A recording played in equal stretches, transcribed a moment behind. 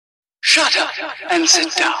Shut up and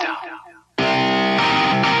sit down.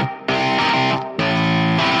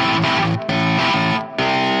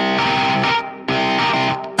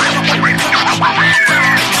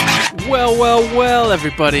 Well,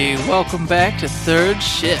 everybody. Welcome back to Third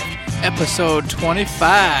Shift, episode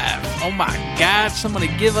 25. Oh my God, somebody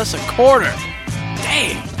give us a quarter.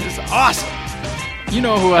 Dang, this is awesome. You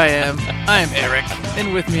know who I am. I am Eric,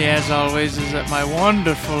 and with me, as always, is my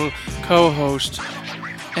wonderful co-host,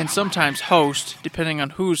 and sometimes host, depending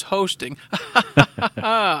on who's hosting,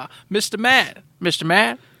 Mr. Matt. Mr.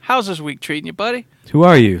 Matt, how's this week treating you, buddy? Who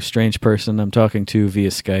are you, strange person I'm talking to via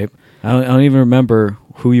Skype? I don't even remember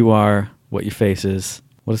who you are, what your face is.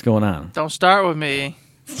 What is going on? Don't start with me.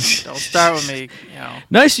 Don't start with me. You know.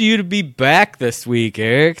 Nice of you to be back this week,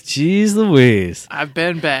 Eric. Jeez Louise. I've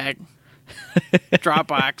been back.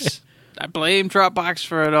 Dropbox. I blame Dropbox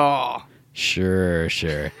for it all. Sure.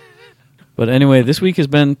 But anyway, this week has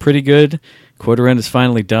been pretty good. Quarter end is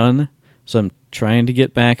finally done, so I'm trying to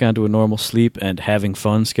get back onto a normal sleep and having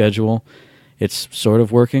fun schedule. It's sort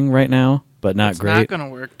of working right now, but not great. It's not going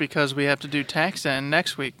to work because we have to do tax end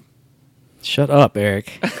next week. Shut up,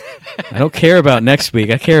 Eric. I don't care about next week.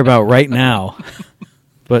 I care about right now.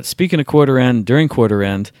 But speaking of quarter end, during quarter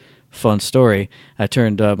end, fun story, I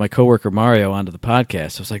turned my coworker Mario onto the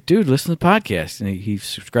podcast. I was like, dude, listen to the podcast. And he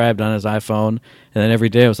subscribed on his iPhone. And then every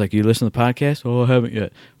day I was like, you listen to the podcast? Oh, I haven't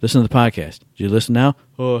yet. Listen to the podcast. Did you listen now?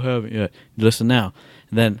 Oh, I haven't yet. You listen now.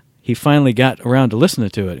 And then he finally got around to listening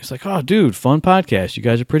to it. He's like, oh, dude, fun podcast. You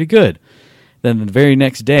guys are pretty good. Then the very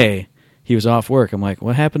next day, he was off work. I'm like,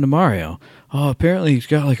 what happened to Mario? Oh, apparently he's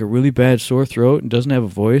got like a really bad sore throat and doesn't have a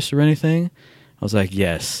voice or anything. I was like,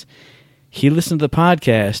 yes. He listened to the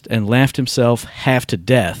podcast and laughed himself half to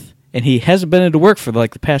death, and he hasn't been into work for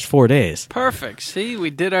like the past 4 days. Perfect. See, we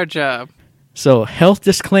did our job. So, health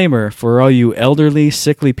disclaimer for all you elderly,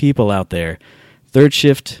 sickly people out there. Third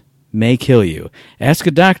shift may kill you. Ask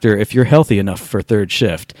a doctor if you're healthy enough for third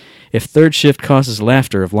shift. If third shift causes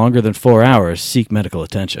laughter of longer than 4 hours, seek medical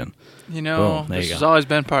attention. You know, Boom, this has always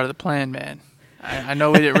been part of the plan, man. I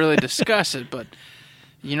know we didn't really discuss it, but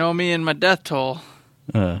you know me and my death toll.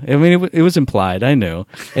 I mean, it was implied. I knew.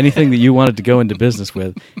 Anything that you wanted to go into business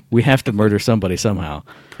with, we have to murder somebody somehow.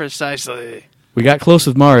 Precisely. We got close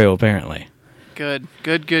with Mario, apparently. Good.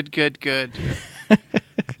 Actually,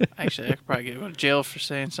 I could probably go to jail for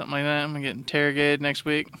saying something like that. I'm going to get interrogated next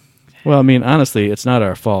week. Well, I mean, honestly, it's not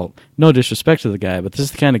our fault. No disrespect to the guy, but this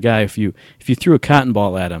is the kind of guy, if you threw a cotton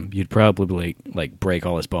ball at him, you'd probably like break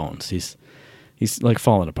all his bones. He's like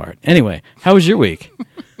falling apart. Anyway, how was your week?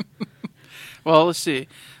 Well, let's see.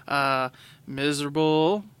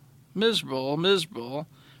 Miserable.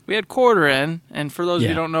 We had quarter end, and for those of you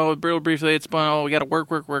who don't know, real briefly, it's been, we got to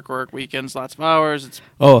work, weekends, lots of hours.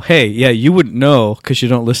 Hey, yeah, you wouldn't know because you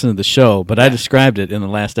don't listen to the show, but I described it in the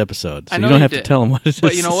last episode, so you don't have to tell them what it is.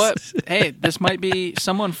 But you know what? Hey, this might be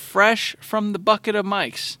someone fresh from the bucket of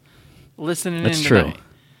mics listening That's in true. tonight.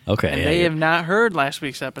 Okay, and yeah, they have not heard last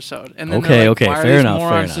week's episode. And then okay, why are fair these enough.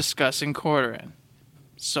 morons discussing quarter end?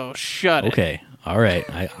 So shut it. Okay, all right,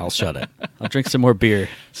 I'll shut it. I'll drink some more beer.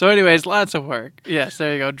 So anyways, lots of work. Yes,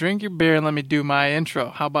 there you go. Drink your beer and let me do my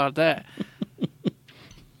intro. How about that?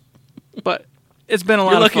 But it's been a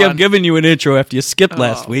lot of fun. You're lucky I'm giving you an intro after you skipped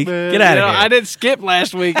last week. Man, Get out of here. I didn't skip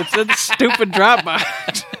last week. It's a stupid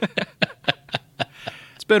Dropbox.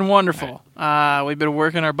 It's been wonderful. We've been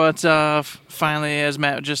working our butts off. Finally, as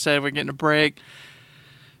Matt just said, we're getting a break.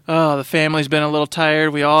 Oh, the family's been a little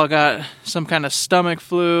tired. We all got some kind of stomach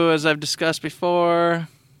flu, as I've discussed before.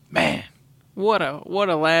 Man, what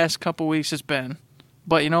a last couple weeks it's been.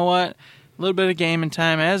 But you know what? A little bit of gaming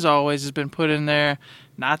time, as always, has been put in there.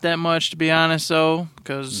 Not that much, to be honest, though,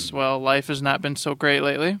 because, well, life has not been so great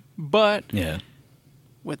lately. But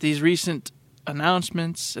with these recent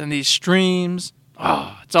announcements and these streams,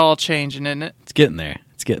 it's all changing, isn't it? It's getting there.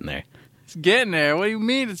 It's getting there. What do you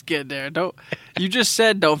mean it's getting there? You just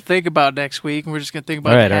said don't think about next week, and we're just going to think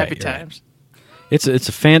about the happy times. Right. It's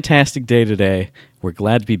a fantastic day today. We're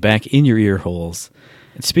glad to be back in your ear holes.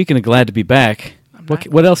 And speaking of glad to be back,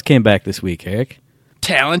 what else came back this week, Eric?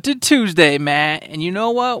 Talented Tuesday, Matt. And you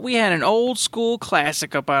know what? We had an old school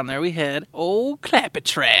classic up on there. We had Old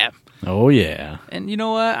Clappertrap. Oh, yeah. And you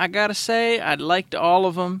know what? I got to say, I liked all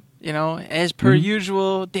of them. You know, as per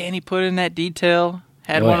usual, Danny put in that detail.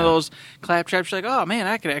 Had one of those claptraps. Like, oh, man,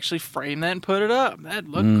 I could actually frame that and put it up. That'd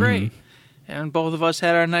look great. And both of us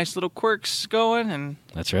had our nice little quirks going. And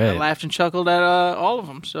that's right. I laughed and chuckled at all of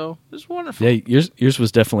them. So it was wonderful. Yeah, yours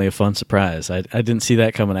was definitely a fun surprise. I didn't see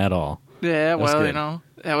that coming at all. Yeah, well, you know,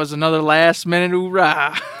 that was another last-minute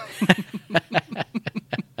hoorah.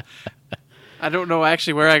 I don't know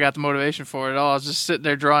actually where I got the motivation for it at all. I was just sitting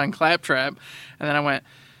there drawing Claptrap, and then I went,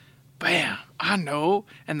 bam, I know.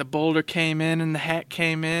 And the boulder came in and the hat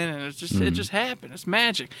came in, and it just happened. It's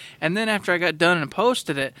magic. And then after I got done and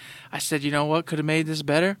posted it, I said, you know what could have made this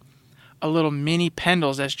better? A little mini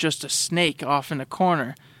Pendles that's just a snake off in the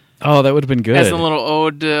corner. Oh, that would have been good. As a little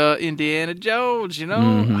ode to Indiana Jones, you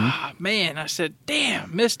know? Oh, man, I said,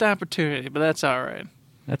 damn, missed opportunity, but that's all right.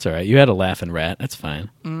 That's all right. You had a laughing rat. That's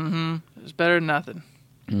fine. It's better than nothing.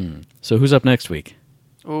 So who's up next week?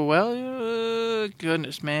 Oh, well,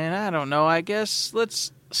 goodness, man, I don't know. I guess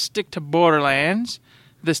let's stick to Borderlands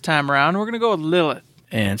this time around. We're going to go with Lilith.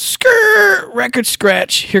 And record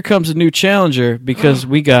scratch. Here comes a new challenger because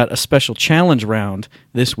we got a special challenge round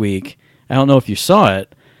this week. I don't know if you saw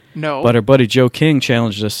it. No. But our buddy Joe King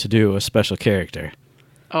challenged us to do a special character.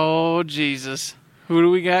 Oh, Jesus. Who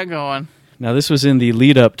do we got going? Now, this was in the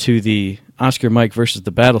lead-up to the Oscar Mike versus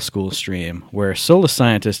the Battle School stream, where Solar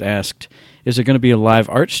Scientist asked, is there going to be a live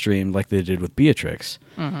art stream like they did with Beatrix?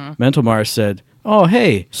 Mental Mars said, oh,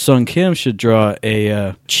 hey, Sung Kim should draw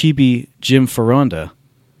a chibi Jim Foronda.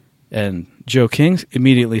 And Joe King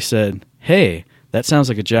immediately said, hey, that sounds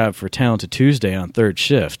like a job for Talented Tuesday on third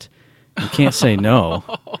shift. You can't say no.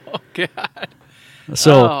 Oh, God.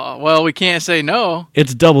 So, well, we can't say no.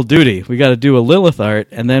 It's double duty. We got to do a Lilith art,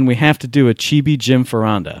 and then we have to do a chibi Jim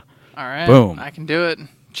Foronda. All right. Boom. I can do it.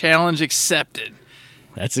 Challenge accepted.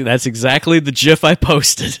 That's exactly the GIF I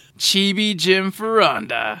posted. Chibi Jim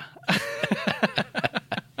Foronda.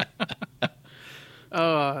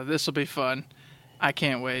 Oh, this will be fun. I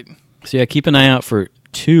can't wait. So yeah, keep an eye out for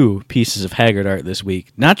 2 pieces of Haggard art this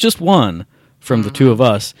week. Not just one from the 2 of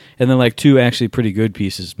us, and then like 2 actually pretty good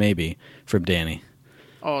pieces, maybe, from Danny.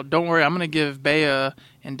 Oh, don't worry. I'm going to give Bea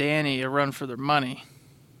and Danny a run for their money.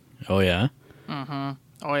 Oh, yeah?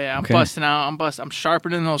 Oh, yeah. I'm Okay. busting out. I'm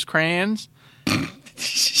sharpening those crayons, and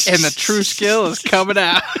the true skill is coming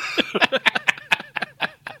out.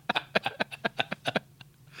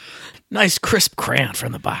 Nice crisp crayon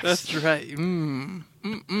from the box. That's right.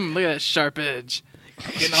 Look at that sharp edge.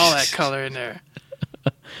 Getting all that color in there.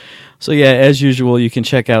 So yeah, as usual, you can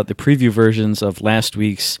check out the preview versions of last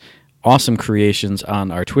week's awesome creations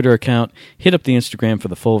on our Twitter account. Hit up the Instagram for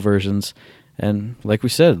the full versions. And like we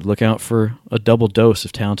said, look out for a double dose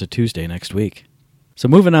of Talented Tuesday next week. So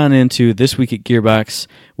moving on into This Week at Gearbox,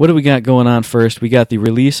 what do we got going on first? We got the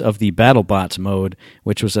release of the BattleBots mode,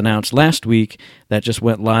 which was announced last week. That just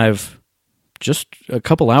went live just a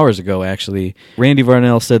couple hours ago, actually. Randy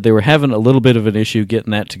Varnell said they were having a little bit of an issue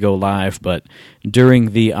getting that to go live, but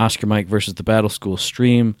during the Oscar Mike versus the Battle School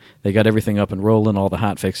stream, they got everything up and rolling, all the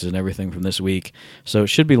hot fixes and everything from this week. So it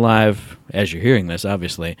should be live, as you're hearing this,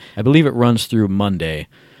 obviously. I believe it runs through Monday.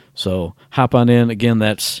 So hop on in. Again,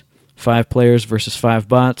 that's 5 players versus 5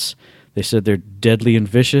 bots. They said they're deadly and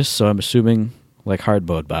vicious, so I'm assuming like hard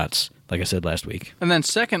mode bots, like I said last week. And then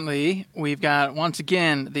secondly, we've got, once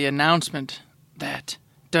again, the announcement that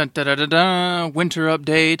winter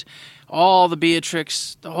update, all the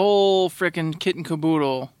Beatrix, the whole frickin' kit and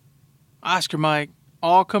caboodle, Oscar Mike,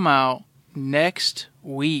 all come out next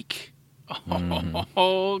week.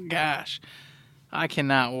 Oh, gosh. I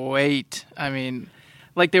cannot wait. I mean,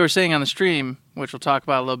 like they were saying on the stream, which we'll talk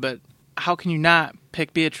about a little bit, how can you not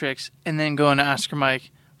pick Beatrix and then go into Oscar Mike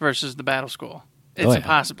versus the Battle School? It's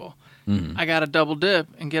impossible. I got to double dip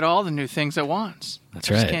and get all the new things at once. That's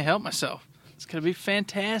I just right. can't help myself. It's going to be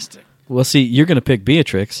fantastic. Well, see, you're going to pick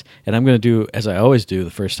Beatrix, and I'm going to do, as I always do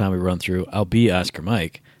the first time we run through, I'll be Oscar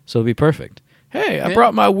Mike, so it'll be perfect. Hey, I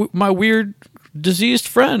brought my weird diseased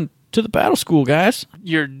friend to the Battle School, guys.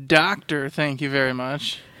 Your doctor, thank you very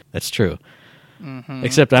much. That's true.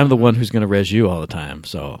 Except I'm the one who's going to res you all the time,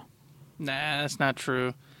 so Nah, that's not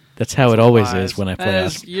true. that's how it always lies. is when I play That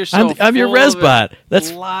is- Oscar. you're so I'm your full of it. resbot.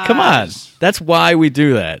 That's come on. Lies. That's why we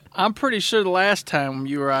do that. I'm pretty sure the last time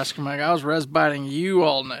you were Oscar Mike, I was res-biting you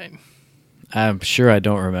all night. I'm sure I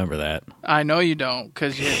don't remember that. I know you don't,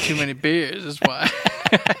 because you had too many beers, is why.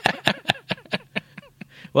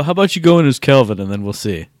 Well, how about you go in as Kelvin, and then we'll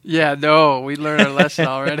see. Yeah, no, we learned our lesson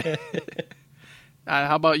already.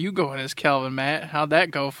 How about you going as Kelvin, Matt? How'd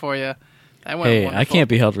that go for you? That went Hey, wonderful. I can't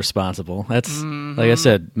be held responsible. That's like I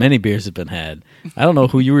said, many beers have been had. I don't know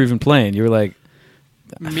who you were even playing. You were like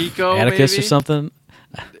Miko, Atticus maybe? or something.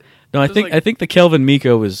 No, I was think like- the Kelvin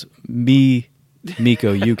Miko was me,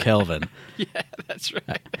 Miko, you Kelvin. Yeah, that's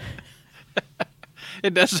right.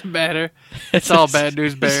 It doesn't matter. It's all bad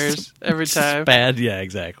news bears every It's time. bad, yeah,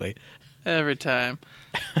 exactly. Every time.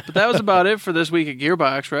 But that was about it for this week at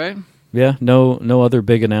Gearbox, right? Yeah, no other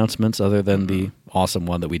big announcements other than the awesome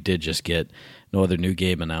one that we did just get. No other new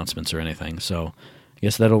game announcements or anything. So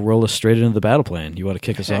guess that'll roll us straight into the battle plan. You want to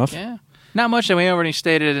kick us off? Yeah. Not much that we already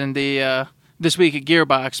stated in the This Week at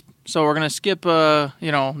Gearbox. So we're going to skip,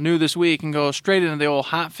 new this week and go straight into the old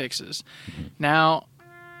hot fixes. Mm-hmm. Now,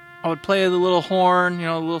 I would play the little horn,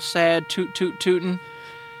 a little sad tootin',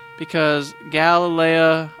 because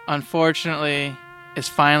Galilea, unfortunately, is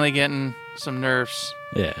finally getting some nerfs.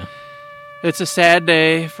 Yeah. It's a sad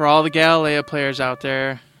day for all the Galilea players out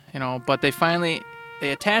there, but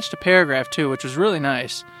they attached a paragraph, too, which was really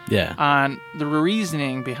nice. Yeah. On the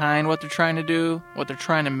reasoning behind what they're trying to do, what they're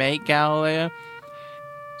trying to make Galilea.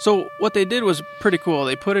 So what they did was pretty cool.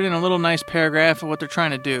 They put it in a little nice paragraph of what they're trying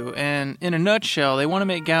to do. And in a nutshell, they want to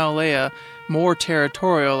make Galilea more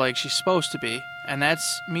territorial like she's supposed to be. And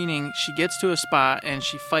that's meaning she gets to a spot and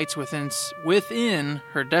she fights within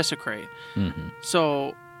her desecrate. Mm-hmm.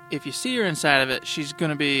 So if you see her inside of it, she's going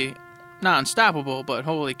to be not unstoppable, but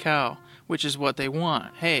holy cow, which is what they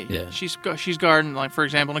want. Hey, yeah. She's guarding, like, for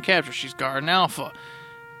example, in a capture, she's guarding Alpha.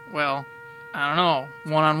 Well, I don't know.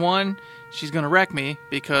 One-on-one, she's going to wreck me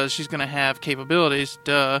because she's going to have capabilities,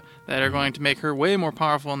 that are going to make her way more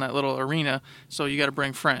powerful in that little arena, so you got to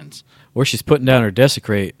bring friends. Or she's putting down her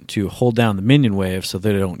Desecrate to hold down the minion wave so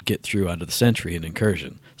they don't get through onto the Sentry and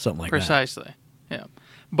Incursion, something like Precisely. Yeah.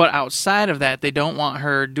 But outside of that, they don't want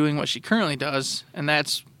her doing what she currently does, and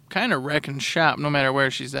that's kind of wrecking shop no matter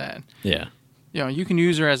where she's at. Yeah. You can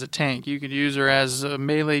use her as a tank. You could use her as a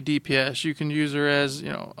melee DPS. You can use her as,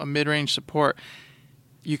 a mid-range support.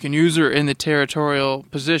 You can use her in the territorial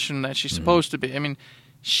position that she's supposed to be. I mean,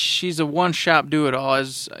 she's a one-shot do-it-all,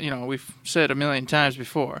 as, we've said a million times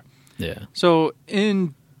before. Yeah. So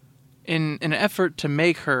in an effort to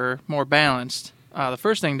make her more balanced, the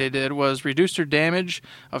first thing they did was reduce her damage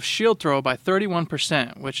of shield throw by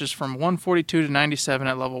 31%, which is from 142 to 97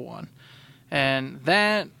 at level 1. And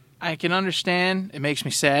that I can understand. It makes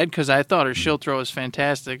me sad because I thought her shield throw was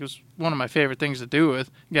fantastic. It was one of my favorite things to do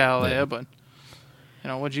with Galilea, but,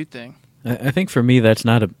 what'd you think? I think for me that's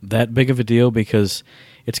not that big of a deal because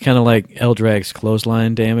it's kind of like Eldrag's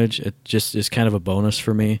clothesline damage. It just is kind of a bonus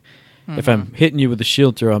for me. Mm-hmm. If I'm hitting you with a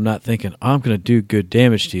shield throw, I'm not thinking, I'm going to do good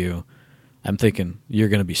damage to you. I'm thinking you're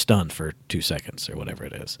going to be stunned for 2 seconds or whatever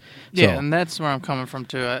it is. Yeah, and that's where I'm coming from,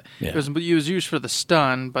 too. It was used for the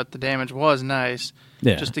stun, but the damage was nice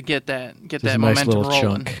just to get that just a momentum nice little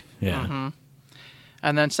rolling. Chunk. Yeah. Mm-hmm.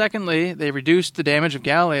 And then secondly, they reduced the damage of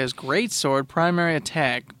Galilea's Greatsword primary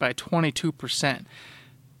attack by 22%,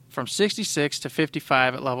 from 66 to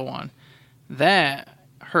 55 at level 1. That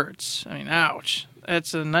hurts. I mean, ouch.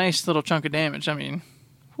 That's a nice little chunk of damage. I mean,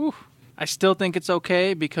 whew. I still think it's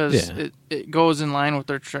okay because it goes in line with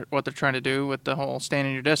what they're trying to do with the whole stand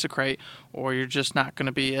in your Desecrate, or you're just not going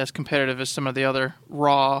to be as competitive as some of the other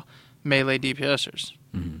raw melee DPSers.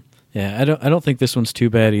 Mm-hmm. Yeah, I don't think this one's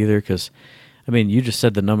too bad either because, I mean, you just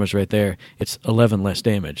said the numbers right there. It's 11 less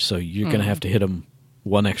damage, so you're going to have to hit them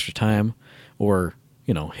one extra time, or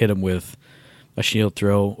hit them with a shield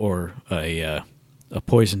throw or a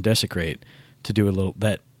poison Desecrate to do a little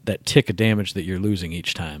that tick of damage that you're losing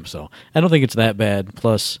each time. So I don't think it's that bad.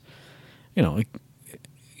 Plus,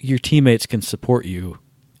 your teammates can support you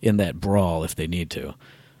in that brawl if they need to.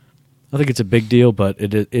 I think it's a big deal, but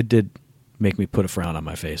it did make me put a frown on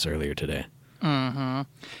my face earlier today. Mm-hmm.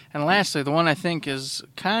 And lastly, the one I think is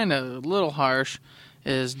kind of a little harsh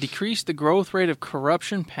is decrease the growth rate of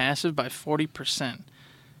corruption passive by 40%.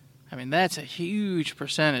 I mean, that's a huge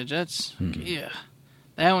percentage. That's,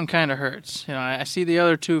 that one kind of hurts. I see the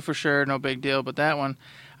other two for sure, no big deal, but that one,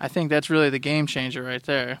 I think that's really the game changer right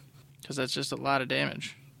there, because that's just a lot of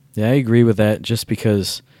damage. Yeah, I agree with that, just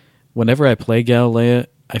because whenever I play Galilea,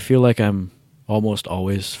 I feel like I'm almost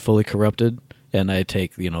always fully corrupted, and I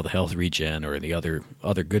take, the health regen or the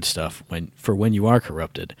other good stuff when you are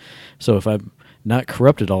corrupted. So if I'm not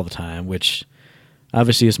corrupted all the time, which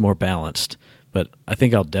obviously is more balanced, but I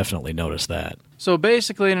think I'll definitely notice that. So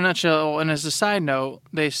basically, in a nutshell, and as a side note,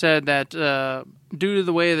 they said that due to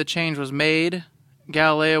the way the change was made,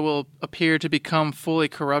 Galilea will appear to become fully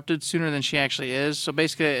corrupted sooner than she actually is. So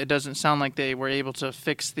basically, it doesn't sound like they were able to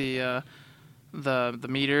fix the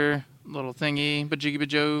meter little thingy,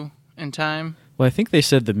 bajiggy-bajo, in time. Well, I think they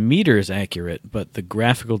said the meter is accurate, but the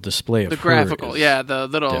graphical display of the graphical, the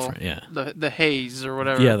little different, the haze or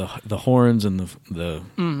whatever. Yeah, the horns and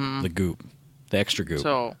the goop. The extra goop.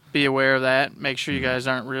 So be aware of that. Make sure you guys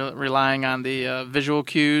aren't relying on the visual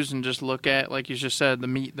cues and just look at, like you just said, the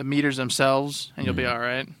meters themselves, and you'll be all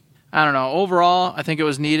right. I don't know. Overall, I think it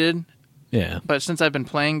was needed. Yeah. But since I've been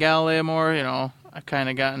playing Galilea more, I've kind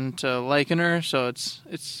of gotten to liking her, so it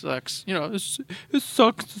sucks. It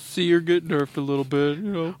sucks to see her get nerfed a little bit.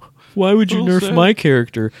 Why would you Little nerf sad. my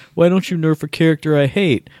character? Why don't you nerf a character I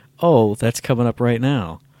hate? Oh, that's coming up right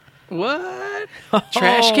now. What?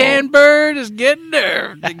 Trash Can Bird is getting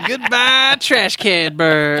nerfed. Goodbye, Trash Can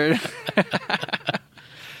Bird.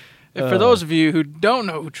 And for those of you who don't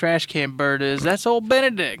know who Trash Can Bird is, that's old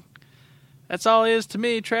Benedict. That's all he is to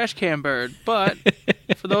me, Trash Can Bird. But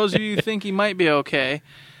for those of you who think he might be okay,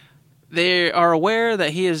 they are aware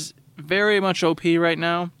that he is very much OP right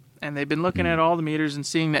now, and they've been looking at all the meters and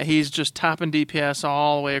seeing that he's just topping DPS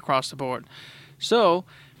all the way across the board. So,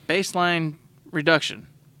 baseline reduction.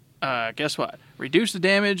 Guess what? Reduce the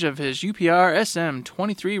damage of his UPR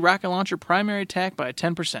SM-23 rocket launcher primary attack by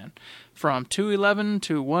 10%, from 211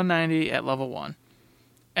 to 190 at level 1.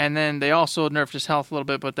 And then they also nerfed his health a little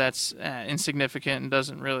bit, but that's insignificant and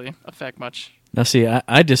doesn't really affect much. Now, see,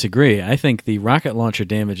 I disagree. I think the rocket launcher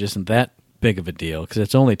damage isn't that big of a deal because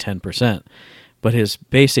it's only 10%. But his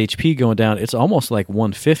base HP going down, it's almost like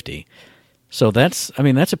 150. So that's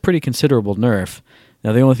a pretty considerable nerf.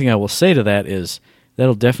 Now, the only thing I will say to that is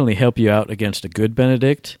that'll definitely help you out against a good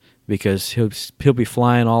Benedict because he'll be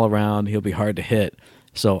flying all around. He'll be hard to hit.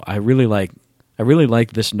 So I really like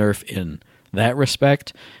this nerf in that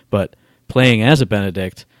respect. But playing as a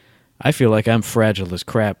Benedict, I feel like I'm fragile as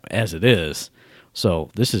crap as it is. So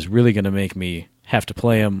this is really going to make me have to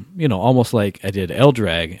play him, almost like I did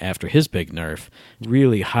Eldrag after his big nerf,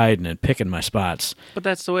 really hiding and picking my spots. But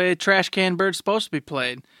that's the way Trash Can Bird's supposed to be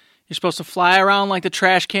played. You're supposed to fly around like the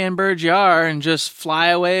trash can bird you are and just fly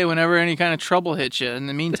away whenever any kind of trouble hits you. In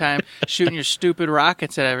the meantime, shooting your stupid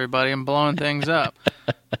rockets at everybody and blowing things up.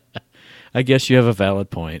 I guess you have a valid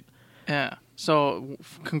point. Yeah. So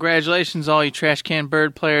congratulations, all you Trash Can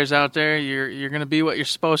Bird players out there. You're going to be what you're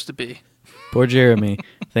supposed to be. Poor Jeremy.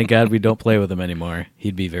 Thank God we don't play with him anymore.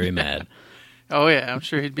 He'd be very mad. Oh, yeah. I'm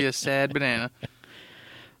sure he'd be a sad banana.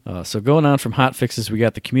 So going on from hot fixes, we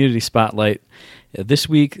got the community spotlight. This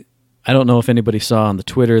week, I don't know if anybody saw on the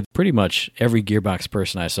Twitter, pretty much every Gearbox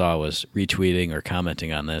person I saw was retweeting or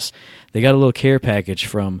commenting on this. They got a little care package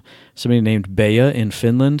from somebody named Bea in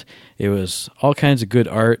Finland. It was all kinds of good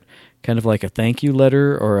art, kind of like a thank you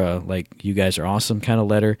letter or a like you guys are awesome kind of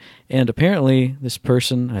letter. And apparently this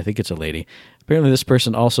person, I think it's a lady, apparently this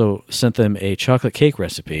person also sent them a chocolate cake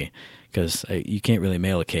recipe because you can't really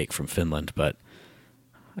mail a cake from Finland, but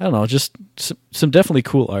I don't know, just some definitely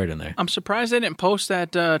cool art in there. I'm surprised they didn't post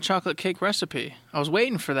that chocolate cake recipe. I was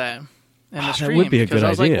waiting for that in the stream. That would be a good I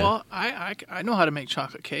was idea. like, well, I know how to make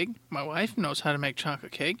chocolate cake. My wife knows how to make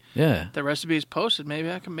chocolate cake. Yeah. The recipe is posted. Maybe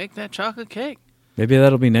I can make that chocolate cake. Maybe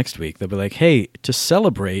that'll be next week. They'll be like, hey, to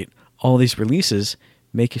celebrate all these releases,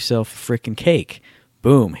 make yourself a freaking cake.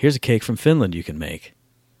 Boom, here's a cake from Finland you can make.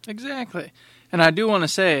 Exactly. And I do want to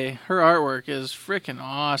say, her artwork is freaking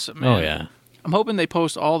awesome, man. Oh, yeah. I'm hoping they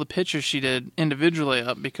post all the pictures she did individually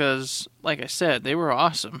up because, like I said, they were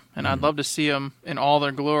awesome. And I'd love to see them in all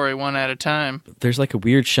their glory one at a time. There's like a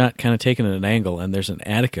weird shot kind of taken at an angle, and there's an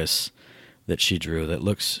Atticus that she drew that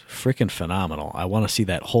looks freaking phenomenal. I want to see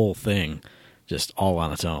that whole thing just all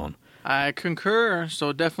on its own. I concur.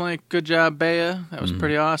 So definitely good job, Bea. That was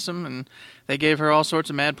pretty awesome. And they gave her all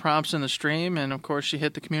sorts of mad prompts in the stream. And, of course, she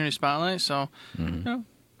hit the community spotlight. So,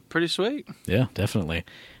 pretty sweet. Yeah, definitely.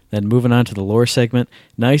 Then moving on to the lore segment.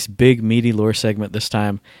 Nice, big, meaty lore segment this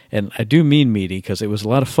time. And I do mean meaty because it was a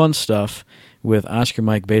lot of fun stuff with Oscar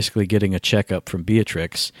Mike basically getting a checkup from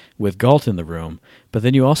Beatrix with Galt in the room. But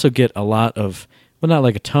then you also get a lot of, well, not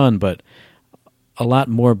like a ton, but a lot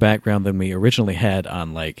more background than we originally had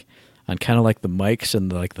on kind of like the mics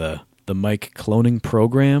and like the mic cloning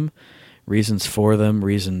program. Reasons for them,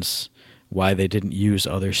 reasons why they didn't use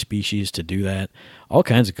other species to do that. All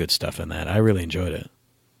kinds of good stuff in that. I really enjoyed it.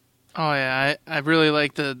 Oh yeah, I really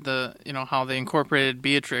like the how they incorporated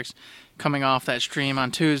Beatrix coming off that stream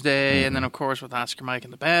on Tuesday, and then of course with Oscar Mike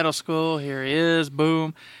in the battle school, here he is,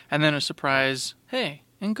 boom, and then a surprise, hey,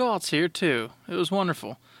 and Galt's here too. It was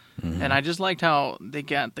wonderful, and I just liked how they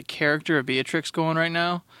got the character of Beatrix going right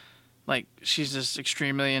now. Like, she's just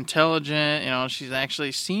extremely intelligent, she's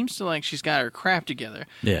actually seems to like she's got her crap together.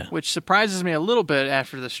 Yeah. Which surprises me a little bit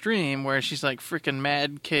after the stream where she's like freaking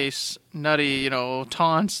mad case nutty,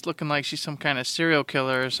 taunts looking like she's some kind of serial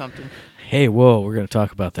killer or something. Hey, whoa, we're going to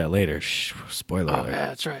talk about that later. Shh, spoiler Oh, alert. yeah,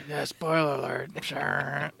 that's right. Yeah, spoiler alert.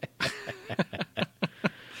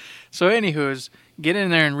 So, anywho's, get in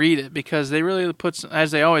there and read it because they really put,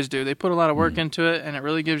 as they always do, they put a lot of work into it, and it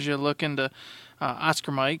really gives you a look into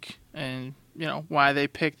Oscar Mike and, why they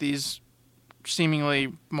pick these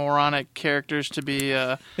seemingly moronic characters to be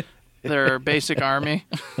their basic army.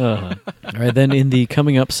 All right, then in the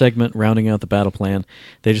coming up segment, rounding out the battle plan,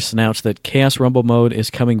 they just announced that Chaos Rumble mode is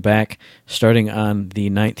coming back starting on the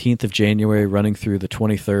 19th of January, running through the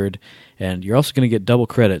 23rd, and you're also going to get double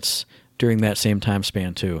credits during that same time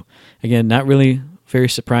span, too. Again, not really very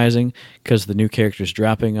surprising because the new character's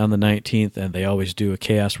dropping on the 19th, and they always do a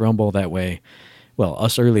Chaos Rumble that way. Well,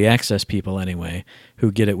 us early access people anyway,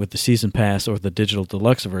 who get it with the Season Pass or the Digital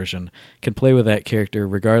Deluxe version, can play with that character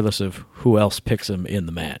regardless of who else picks him in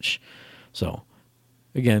the match. So,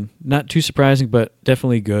 again, not too surprising, but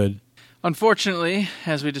definitely good. Unfortunately,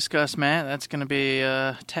 as we discussed, Matt, that's going to be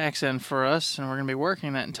a tax end for us, and we're going to be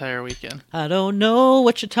working that entire weekend. I don't know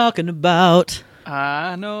what you're talking about.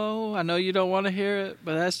 I know you don't want to hear it,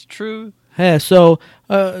 but that's the truth. Hey, so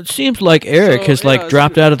it seems like Eric has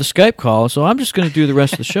dropped out of the Skype call, so I'm just going to do the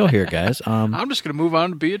rest of the show here, guys. I'm just going to move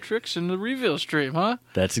on to Beatrix and the reveal stream, huh?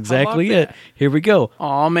 That's exactly it. Here we go.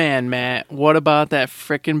 Oh man, Matt, what about that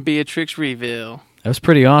frickin' Beatrix reveal? That was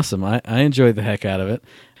pretty awesome. I enjoyed the heck out of it.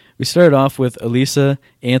 We started off with Elisa,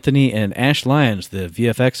 Anthony, and Ash Lyons, the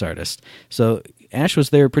VFX artist. So Ash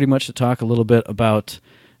was there pretty much to talk a little bit about,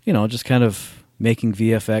 just kind of making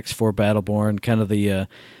VFX for Battleborn, kind of the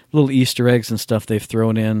little Easter eggs and stuff they've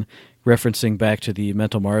thrown in, referencing back to the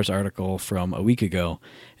Mental Mars article from a week ago.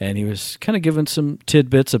 And he was kind of giving some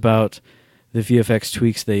tidbits about the VFX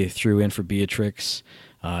tweaks they threw in for Beatrix.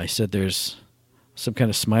 He said there's some kind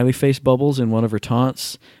of smiley face bubbles in one of her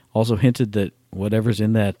taunts. Also hinted that whatever's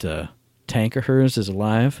in that tank of hers is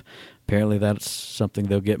alive. Apparently that's something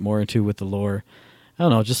they'll get more into with the lore. I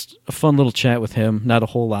don't know, just a fun little chat with him. Not a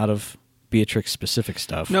whole lot of Beatrix-specific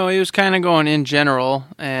stuff. No, he was kind of going in general,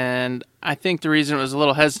 and I think the reason it was a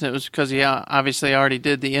little hesitant was because he obviously already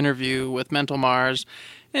did the interview with Mental Mars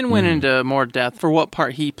and went into more depth for what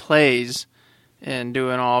part he plays and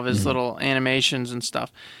doing all of his little animations and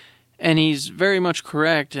stuff. And he's very much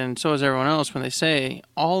correct, and so is everyone else, when they say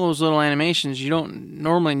all those little animations you don't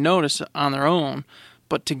normally notice on their own,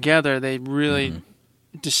 but together they really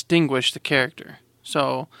distinguish the character.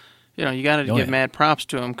 So, you got to give mad props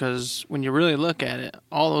to him, because when you really look at it,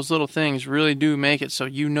 all those little things really do make it so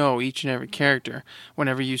each and every character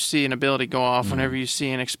whenever you see an ability go off, whenever you see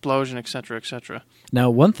an explosion, etc., etc. Now,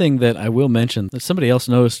 one thing that I will mention that somebody else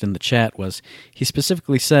noticed in the chat was he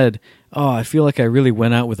specifically said, I feel like I really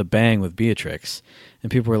went out with a bang with Beatrix.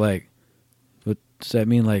 And people were like, what does that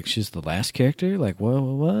mean? Like, she's the last character? Like,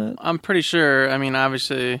 what? I'm pretty sure,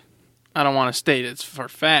 obviously, I don't want to state it's for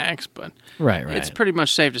facts, but right. It's pretty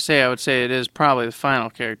much safe to say, I would say it is probably the final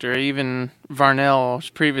character. Even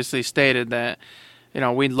Varnell previously stated that,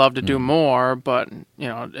 we'd love to do more, but,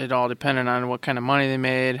 it all depended on what kind of money they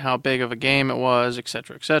made, how big of a game it was,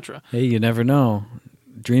 etc., etc. Hey, you never know.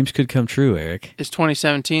 Dreams could come true, Eric. Is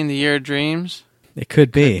 2017 the year of dreams? It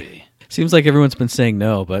could be. Seems like everyone's been saying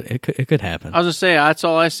no, but it could happen. I was going to say, that's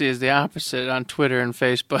all I see is the opposite on Twitter and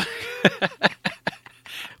Facebook.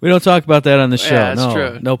 We don't talk about that on the show. Yeah, that's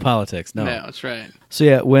true. No politics. No, that's right. So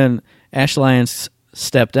yeah, when Ash Lyons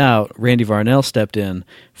stepped out, Randy Varnell stepped in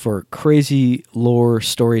for crazy lore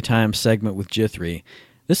story time segment with Jithri.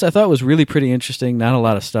 This I thought was really pretty interesting. Not a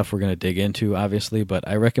lot of stuff we're going to dig into, obviously, but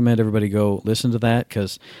I recommend everybody go listen to that,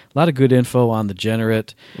 because a lot of good info on the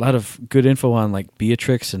Generate, a lot of good info on like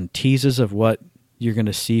Beatrix and teases of what you're going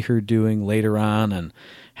to see her doing later on and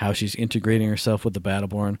how she's integrating herself with the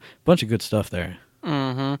Battleborn. Bunch of good stuff there.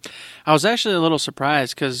 I was actually a little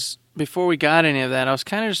surprised, because before we got any of that, I was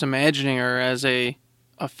kind of just imagining her as a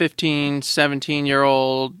 15,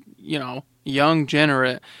 17-year-old, young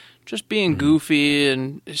Generate, just being goofy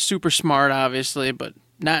and super smart, obviously, but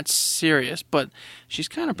not serious. But she's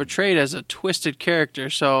kind of portrayed as a twisted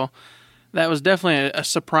character, so that was definitely a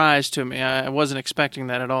surprise to me. I wasn't expecting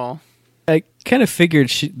that at all. I kind of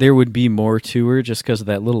figured there would be more to her just because of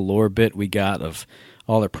that little lore bit we got of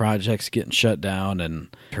all her projects getting shut down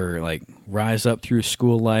and her like rise up through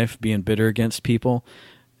school life, being bitter against people.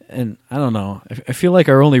 And I don't know. I feel like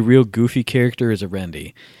our only real goofy character is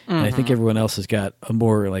Arendi. And I think everyone else has got a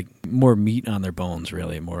more meat on their bones,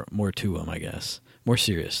 really. More to them, I guess. More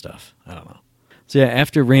serious stuff. I don't know. So yeah,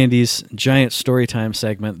 after Randy's giant storytime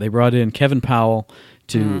segment, they brought in Kevin Powell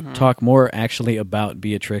to talk more actually about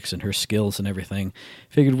Beatrix and her skills and everything.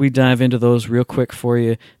 Figured we'd dive into those real quick for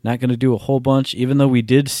you. Not going to do a whole bunch, even though we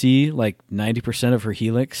did see like 90% of her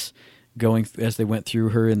helix going as they went through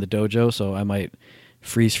her in the dojo, so I might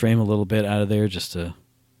freeze frame a little bit out of there just to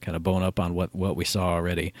kind of bone up on what we saw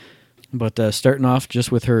already. But starting off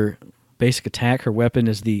just with her basic attack, her weapon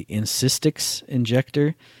is the Insistix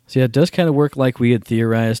Injector. So yeah, it does kind of work like we had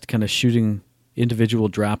theorized, kind of shooting individual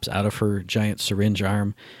drops out of her giant syringe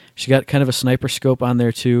arm. She got kind of a sniper scope on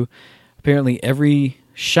there too. Apparently every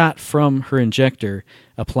shot from her injector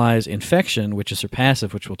applies infection, which is her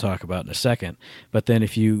passive, which we'll talk about in a second. But then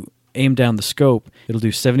if you aim down the scope, it'll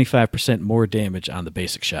do 75% more damage on the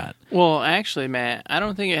basic shot. Well, actually, Matt, I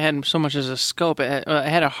don't think it had so much as a scope. It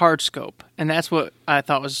had a hard scope, and that's what I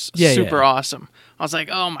thought was super awesome. I was like,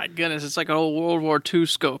 oh my goodness, it's like an old World War II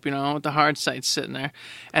scope, with the hard sights sitting there.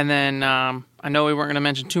 And then I know we weren't going to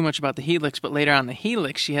mention too much about the Helix, but later on the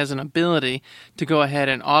Helix, she has an ability to go ahead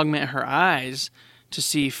and augment her eyes to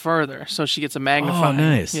see further, so she gets a magnifying. Oh,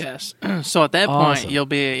 nice. Yes. So at that point, you'll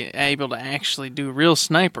be able to actually do real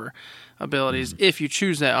sniper abilities if you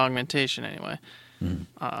choose that augmentation anyway.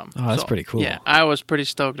 That's pretty cool. Yeah, I was pretty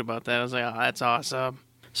stoked about that. I was like, oh, that's awesome.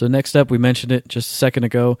 So next up, we mentioned it just a second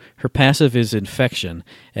ago, her passive is Infection,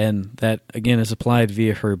 and that, again, is applied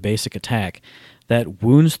via her basic attack. That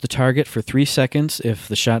wounds the target for 3 seconds if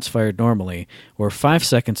the shot's fired normally, or 5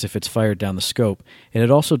 seconds if it's fired down the scope. And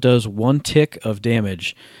it also does 1 tick of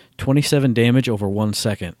damage, 27 damage over 1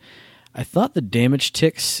 second. I thought the damage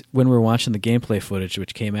ticks when we were watching the gameplay footage,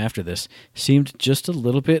 which came after this, seemed just a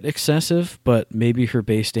little bit excessive, but maybe her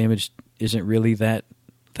base damage isn't really that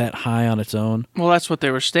high on its own. Well, that's what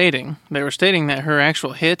they were stating. They were stating that her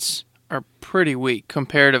actual hits are pretty weak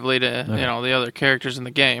comparatively to the other characters in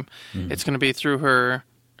the game. Mm-hmm. It's going to be through her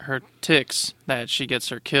ticks that she gets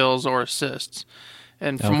her kills or assists.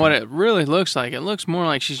 And from what it really looks like, it looks more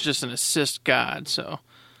like she's just an assist god. So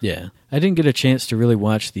yeah, I didn't get a chance to really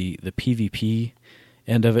watch the PvP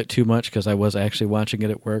end of it too much because I was actually watching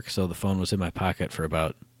it at work, so the phone was in my pocket for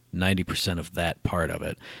about 90% of that part of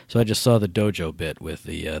it. So I just saw the dojo bit with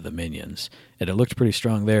the minions, and it looked pretty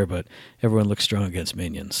strong there, but everyone looks strong against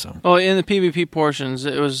minions. So, in the PvP portions,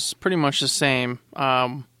 it was pretty much the same.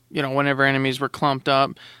 Whenever enemies were clumped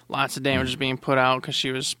up, lots of damage was being put out because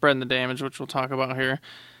she was spreading the damage, which we'll talk about here.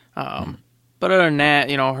 But other than that,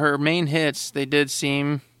 her main hits, they did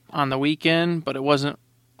seem on the weekend, but it wasn't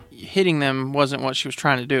hitting them wasn't what she was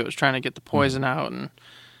trying to do. It was trying to get the poison out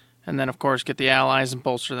and then, of course, get the allies and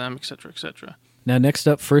bolster them, etc., etc. Now, next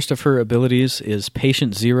up, first of her abilities is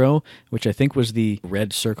Patient Zero, which I think was the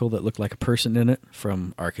red circle that looked like a person in it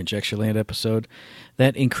from our Conjectureland episode.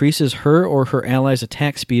 That increases her or her allies'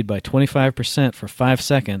 attack speed by 25% for 5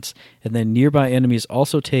 seconds, and then nearby enemies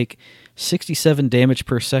also take 67 damage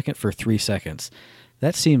per second for 3 seconds.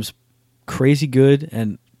 That seems crazy good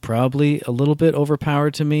and probably a little bit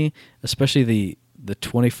overpowered to me, especially the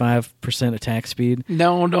 25% attack speed.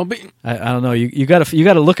 No, don't be. I don't know. You got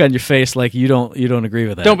a look on your face like you don't agree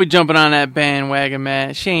with that. Don't be jumping on that bandwagon,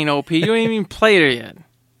 man. She ain't OP. You ain't even played her yet.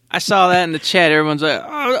 I saw that in the chat. Everyone's like,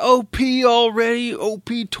 "Oh, OP already? OP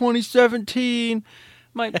 2017." I'm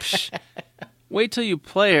like, psh, wait till you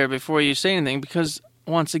play her before you say anything, because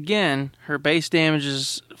once again, her base damage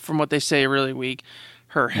is, from what they say, really weak.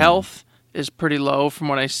 Her health is pretty low from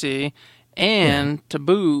what I see, and to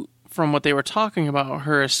boot, from what they were talking about,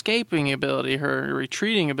 her escaping ability, her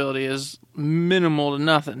retreating ability is minimal to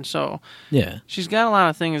nothing. So she's got a lot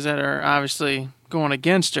of things that are obviously going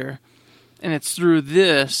against her, and it's through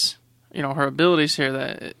this, her abilities here,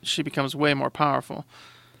 that she becomes way more powerful.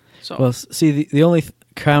 So, well, see, the only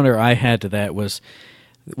counter I had to that was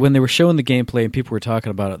when they were showing the gameplay and people were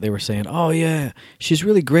talking about it, they were saying, "Oh yeah, she's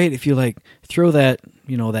really great if you throw that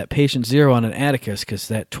that Patient Zero on an Atticus, because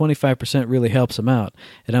that 25% really helps him out."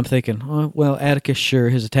 And I'm thinking, oh well, Atticus, sure,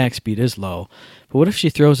 his attack speed is low, but what if she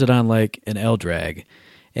throws it on an Eldrag,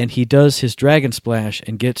 and he does his Dragon Splash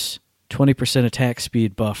and gets 20% attack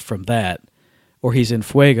speed buff from that, or he's in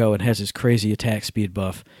Fuego and has his crazy attack speed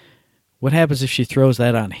buff? What happens if she throws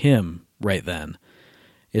that on him right then?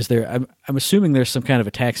 Is there? I'm assuming there's some kind of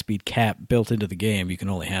attack speed cap built into the game. You can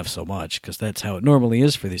only have so much because that's how it normally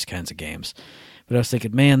is for these kinds of games. But I was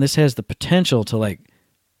thinking, man, this has the potential to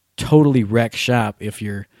totally wreck shop if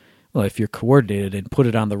you're coordinated and put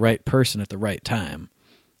it on the right person at the right time.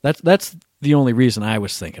 That's the only reason I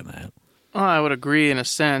was thinking that. Well, I would agree in a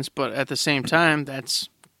sense, but at the same time, that's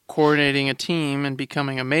coordinating a team and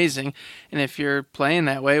becoming amazing. And if you're playing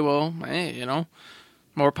that way, well, hey,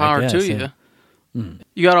 more power to you.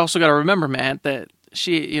 You also got to remember, Matt, that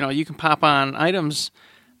you can pop on items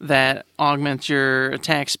that augment your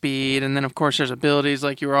attack speed, and then of course there's abilities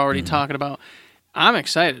like you were already talking about. I'm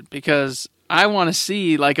excited because I want to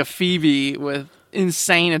see a Phoebe with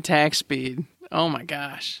insane attack speed. Oh my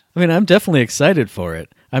gosh. I mean, I'm definitely excited for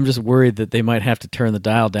it. I'm just worried that they might have to turn the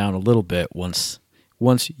dial down a little bit once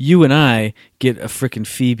you and I get a frickin'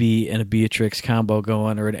 Phoebe and a Beatrix combo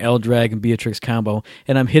going, or an Eldrag and Beatrix combo,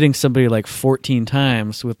 and I'm hitting somebody 14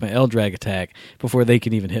 times with my Eldrag attack before they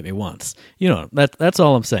can even hit me once. That's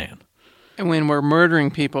all I'm saying. And when we're murdering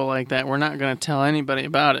people like that, we're not going to tell anybody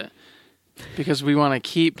about it because we want to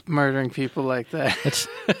keep murdering people like that.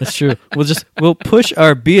 That's true. We'll push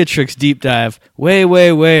our Beatrix deep dive way,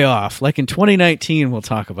 way, way off. Like in 2019, we'll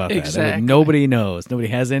talk about that. Exactly. Nobody knows. Nobody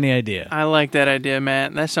has any idea. I like that idea,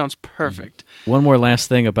 Matt. That sounds perfect. One more last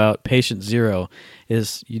thing about Patient Zero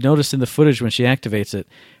is you notice in the footage when she activates it,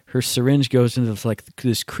 her syringe goes into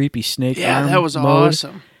this creepy snake arm that was mode.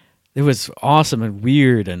 awesome. It was awesome and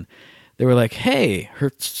weird, and they were like, hey,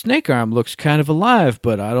 her snake arm looks kind of alive,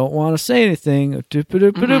 but I don't want to say anything.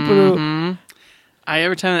 Mm-hmm.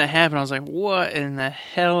 Every time that happened, I was like, what in the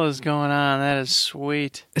hell is going on? That is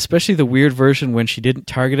sweet. Especially the weird version when she didn't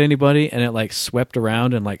target anybody and it like swept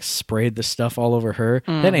around and like sprayed the stuff all over her.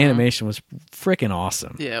 Mm-hmm. That animation was freaking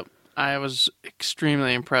awesome. Yep. I was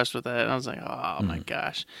extremely impressed with that. I was like, oh my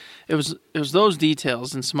gosh. It was those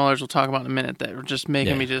details, and some others we'll talk about in a minute, that were just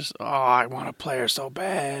making me just, I want to play her so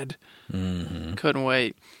bad. Mm-hmm. Couldn't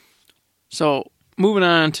wait. So moving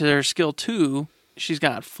on to her skill 2, she's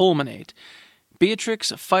got Fulminate.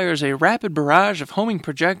 Beatrix fires a rapid barrage of homing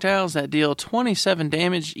projectiles that deal 27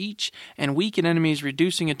 damage each and weaken enemies,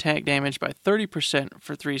 reducing attack damage by 30%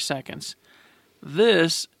 for 3 seconds.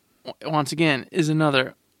 This, once again, is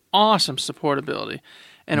another awesome support ability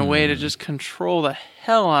and a way to just control the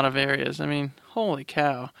hell out of areas. I mean, holy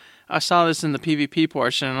cow. I saw this in the PvP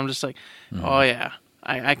portion, and I'm just like, oh yeah,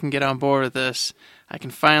 I can get on board with this. I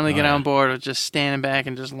can finally get on board with just standing back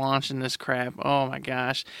and just launching this crap. Oh my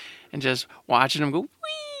gosh. And just watching them go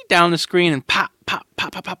whee down the screen and pop, pop,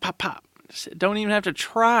 pop, pop, pop, pop, pop. Don't even have to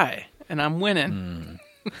try, and I'm winning.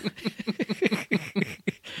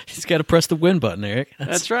 Just got to press the win button, Eric.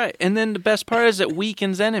 That's right. And then the best part is it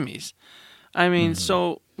weakens enemies. I mean,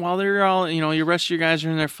 so while they're all, your rest of your guys are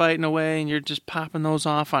in there fighting away, and you're just popping those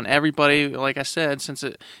off on everybody, like I said, since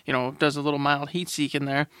it, does a little mild heat seek in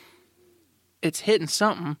there, it's hitting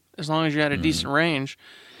something as long as you're at a decent range.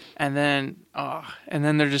 And then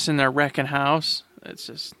they're just in there wrecking house. It's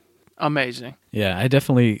just amazing. Yeah, I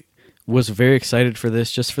definitely was very excited for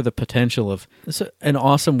this, just for the potential of it's an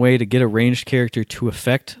awesome way to get a ranged character to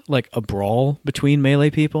affect like a brawl between melee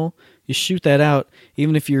people. You shoot that out,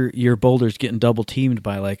 even if your boulder's getting double teamed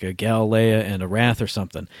by like a Galilea and a Wrath or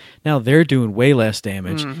something. Now they're doing way less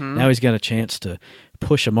damage. Now he's got a chance to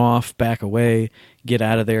push him off, back away, get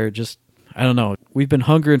out of there. Just, I don't know. We've been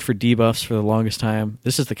hungering for debuffs for the longest time.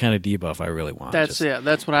 This is the kind of debuff I really want. That's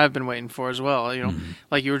what I've been waiting for as well.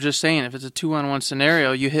 Like you were just saying, if it's a 2-on-1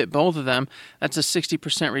 scenario, you hit both of them, that's a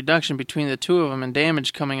 60% reduction between the two of them in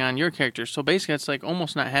damage coming on your character. So basically, it's like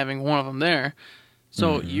almost not having one of them there.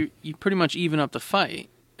 So you pretty much even up the fight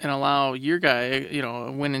and allow your guy,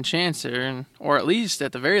 a winning chance there, or at least,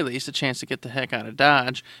 at the very least, a chance to get the heck out of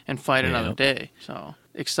Dodge and fight another day. So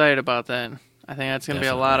excited about that. I think that's going to be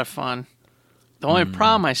a lot of fun. The only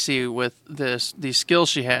problem I see with these skills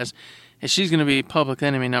she has is she's going to be public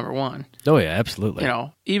enemy number 1. Oh, yeah, absolutely.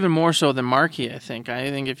 Even more so than Marquis, I think. I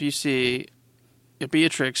think if you see a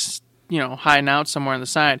Beatrix, hiding out somewhere on the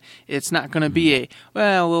side, it's not going to be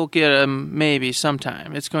we'll get him maybe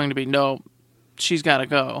sometime. It's going to be, no, she's got to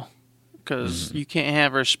go. Because you can't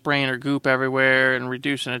have her spraying her goop everywhere and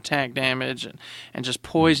reducing attack damage and just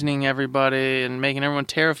poisoning everybody and making everyone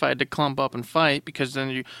terrified to clump up and fight, because then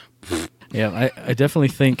you... Yeah, I definitely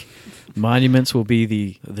think Monuments will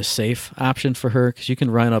be the safe option for her, because you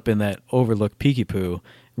can run up in that Overlook Peekapoo,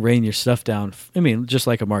 rain your stuff down, I mean, just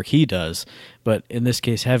like a Marquis does, but in this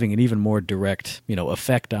case having an even more direct,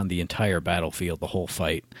 effect on the entire battlefield, the whole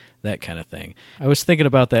fight, that kind of thing. I was thinking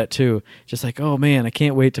about that too, just like, oh man, I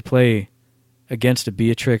can't wait to play against a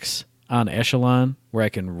Beatrix on Echelon, where I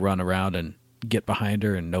can run around and get behind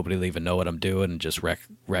her and nobody will even know what I'm doing and just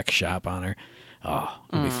wreck shop on her. Oh,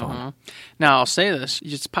 it'll be fun. Now, I'll say this.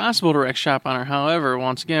 It's possible to wreck shop on her. However,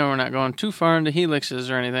 once again, we're not going too far into Helixes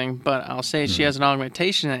or anything, but I'll say she has an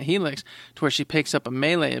augmentation at Helix to where she picks up a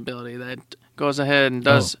melee ability that goes ahead and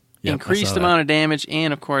does increased amount of damage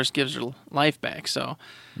and, of course, gives her life back. So,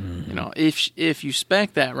 if you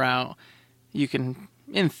spec that route, you can,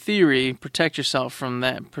 in theory, protect yourself from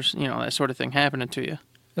that, that sort of thing happening to you.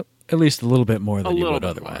 At least a little bit more than you would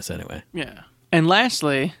otherwise, anyway. Yeah. And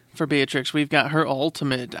lastly, for Beatrix, we've got her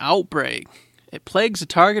ultimate, Outbreak. It plagues a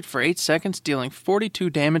target for 8 seconds, dealing 42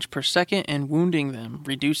 damage per second and wounding them,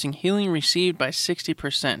 reducing healing received by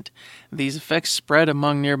 60%. These effects spread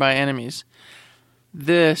among nearby enemies.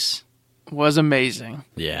 This was amazing.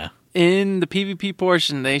 Yeah. In the PvP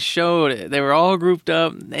portion, they showed it. They were all grouped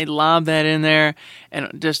up. They lobbed that in there, and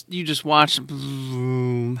you just watch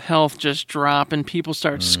health just drop, and people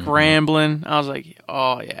start scrambling. I was like,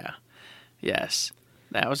 oh, yeah. Yes.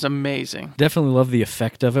 That was amazing. Definitely love the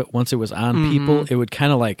effect of it. Once it was on people, it would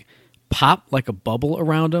kind of like pop like a bubble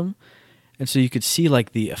around them. And so you could see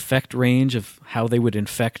like the effect range of how they would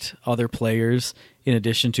infect other players in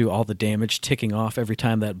addition to all the damage ticking off every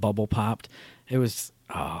time that bubble popped. It was,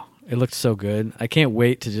 it looked so good. I can't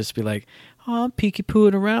wait to just be like, oh, I'm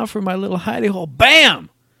peeky-pooing around for my little hidey hole. Bam!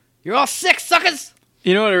 You're all sick, suckers!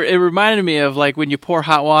 You know what? It reminded me of like when you pour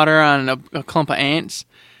hot water on a clump of ants,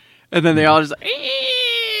 and then they all just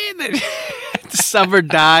like, some are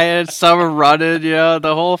dying, some are running. You know,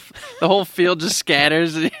 the whole field just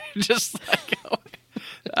scatters, and you're just like, oh,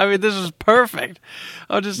 I mean, this is perfect.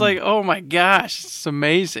 I was just like, oh my gosh, it's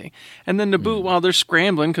amazing. And then to boot, while they're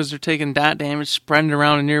scrambling because they're taking dot damage, spreading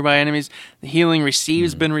around to nearby enemies, the healing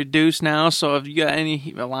receive's been reduced now. So if you got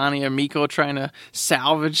any Alani or Miko trying to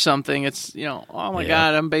salvage something, it's, you know, oh my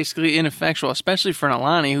God, I'm basically ineffectual, especially for an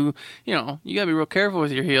Alani who, you know, you got to be real careful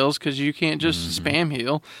with your heals because you can't just spam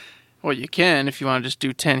heal. Well, you can if you want to just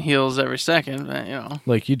do 10 heals every second, but, you know.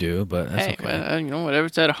 Like you do, but that's hey, okay. Well, you know, whatever.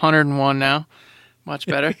 It's at 101 now. Much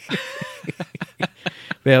better.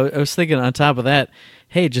 Yeah, I was thinking on top of that,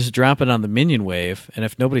 hey, just drop it on the minion wave, and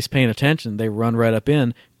if nobody's paying attention, they run right up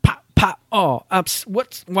in, pop, pop. Oh,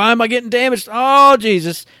 why am I getting damaged? Oh,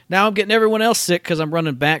 Jesus. Now I'm getting everyone else sick because I'm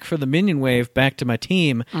running back for the minion wave back to my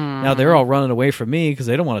team. Now they're all running away from me because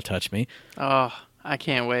they don't want to touch me. Oh, I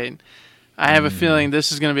can't wait. I have a feeling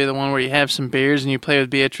this is going to be the one where you have some beers and you play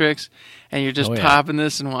with Beatrix, and you're just popping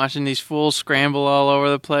this and watching these fools scramble all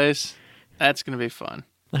over the place. That's going to be fun.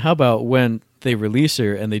 How about when they release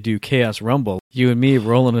her and they do Chaos Rumble, you and me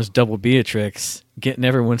rolling as double Beatrix, getting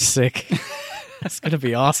everyone sick. That's going to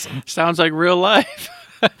be awesome. Sounds like real life.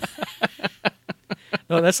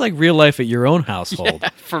 No, that's like real life at your own household. Yeah,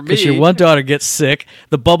 for me. Because your one daughter gets sick,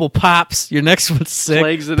 the bubble pops, your next one's sick.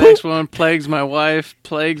 Plagues the next one, plagues my wife,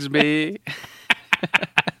 plagues me.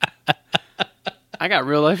 I got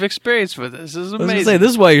real life experience with this. This is amazing. I was gonna say,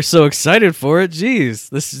 this is why you're so excited for it. Jeez,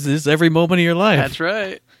 this is every moment of your life. That's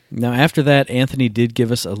right. Now, after that, Anthony did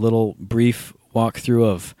give us a little brief walkthrough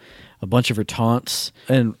of a bunch of her taunts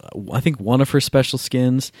and I think one of her special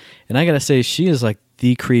skins. And I gotta say, she is like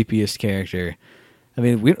the creepiest character. I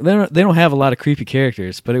mean, they don't have a lot of creepy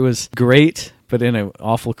characters, but it was great, but in an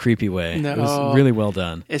awful creepy way. No. It was really well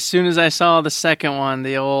done. As soon as I saw the second one,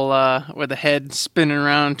 the old with the head spinning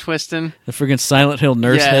around, twisting. The friggin' Silent Hill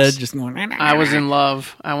nurse head just going... I was in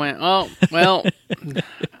love. I went, oh, well,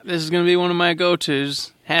 this is going to be one of my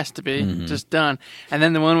go-tos. Has to be. Just done. And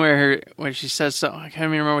then the one where she says something, I can't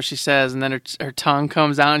even remember what she says, and then her tongue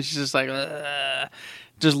comes out, and she's just like...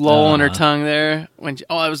 just lolling her tongue there. It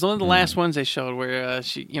was one of the last ones they showed where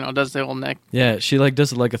she, does the whole neck. Yeah, she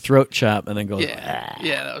does it like a throat chop and then goes. Yeah,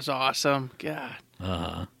 that was awesome.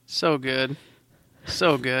 God, so good,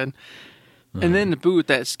 so good. And then the boot,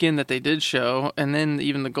 that skin that they did show, and then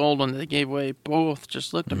even the gold one that they gave away, both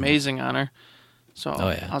just looked amazing on her. So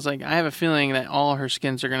I was like, I have a feeling that all her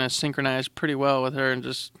skins are going to synchronize pretty well with her and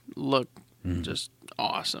just look just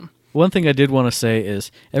awesome. One thing I did want to say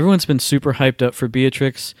is everyone's been super hyped up for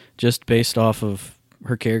Beatrix just based off of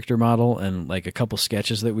her character model and like a couple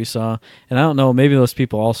sketches that we saw. And I don't know, maybe those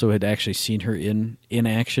people also had actually seen her in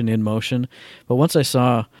action, in motion. But once I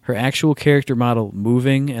saw her actual character model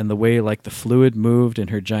moving and the way like the fluid moved in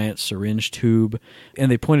her giant syringe tube, and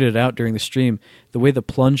they pointed it out during the stream, the way the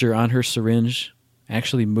plunger on her syringe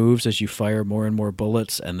actually moves as you fire more and more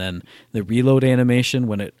bullets, and then the reload animation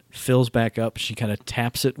when it fills back up, she kind of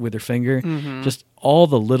taps it with her finger. Just all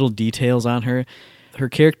the little details on her. Her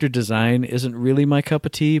character design isn't really my cup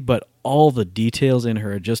of tea, but all the details in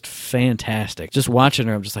her are just fantastic. Just watching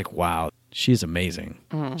her, I'm just like, wow, she's amazing.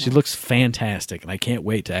 She looks fantastic, and I can't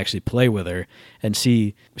wait to actually play with her and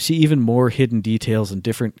see even more hidden details and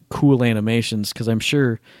different cool animations, because I'm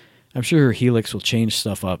sure her Helix will change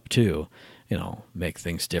stuff up too. Make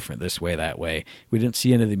things different this way, that way. We didn't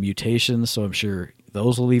see any of the mutations, so I'm sure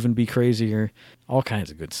those will even be crazier. All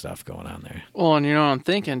kinds of good stuff going on there. Well, and I'm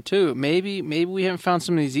thinking, too, maybe we haven't found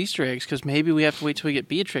some of these Easter eggs, because maybe we have to wait till we get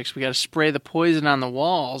Beatrix. We got to spray the poison on the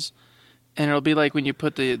walls, and it'll be like when you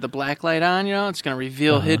put the black light on, it's going to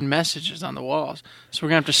reveal hidden messages on the walls. So we're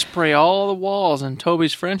going to have to spray all the walls in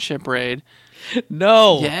Toby's Friendship Raid.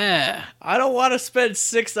 No. Yeah. I don't want to spend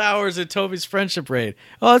 6 hours in Toby's Friendship Raid.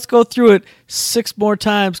 Oh, let's go through it 6 more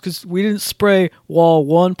times because we didn't spray wall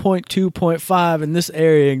 1.2.5 in this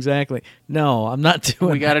area exactly. No, I'm not doing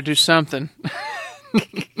that. We got to do something.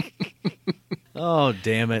 Oh,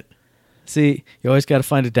 damn it. See, you always got to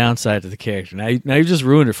find a downside to the character. Now you just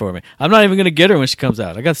ruined her for me. I'm not even going to get her when she comes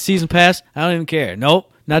out. I got the season pass. I don't even care.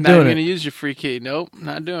 Nope. Not Not doing going to it. use your free key. Nope,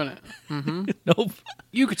 not doing it. Nope.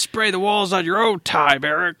 You could spray the walls on your own time,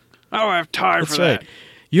 Eric. I don't have time That's for right. that.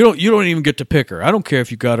 You don't even get to pick her. I don't care if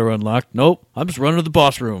you got her unlocked. Nope. I'm just running to the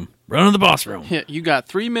boss room. Running to the boss room. Yeah, you got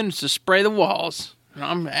 3 minutes to spray the walls. And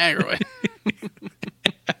I'm aggravated.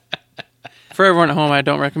 For everyone at home, I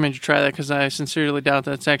don't recommend you try that because I sincerely doubt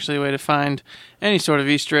that's actually a way to find any sort of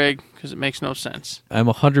Easter egg because it makes no sense. I'm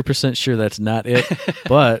 100% sure that's not it.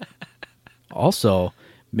 But also,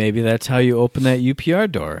 maybe that's how you open that UPR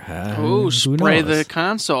door. Ooh, Who spray knows? the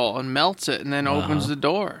console and melts it and then opens the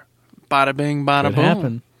door. Bada bing, bada Could boom.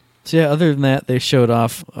 happen. So yeah, other than that, they showed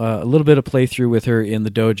off a little bit of playthrough with her in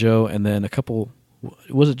the dojo, and then a couple.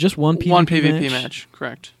 Was it just one PvP One PvP match,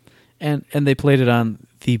 correct. And they played it on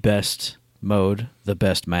the best mode, the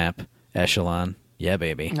best map, Echelon. Yeah,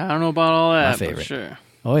 baby. I don't know about all that, favorite. but sure.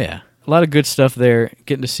 Oh yeah, a lot of good stuff there.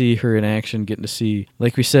 Getting to see her in action, getting to see,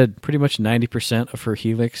 like we said, pretty much 90% of her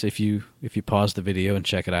helix if you pause the video and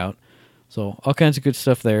check it out. So all kinds of good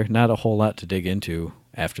stuff there. Not a whole lot to dig into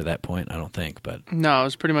after that point, I don't think, but No, it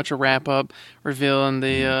was pretty much a wrap up revealing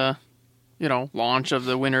the launch of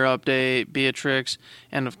the winter update, Beatrix,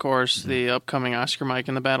 and of course the upcoming Oscar Mike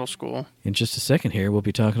in the Battle School. in just a second here, we'll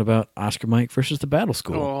be talking about Oscar Mike versus the Battle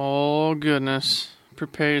School. Oh goodness.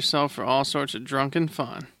 Prepare yourself for all sorts of drunken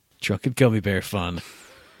fun. Drunken Gummy Bear fun.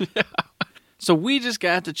 So we just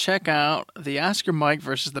got to check out the Oscar Mike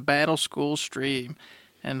versus the Battle School stream.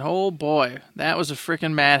 And oh boy, that was a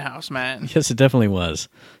freaking madhouse, man. Yes, it definitely was.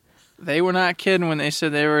 They were not kidding when they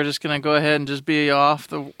said they were just going to go ahead and just be off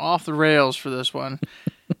the rails for this one.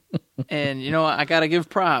 And you know, I got to give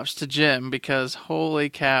props to Jim because holy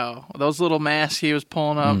cow, those little masks he was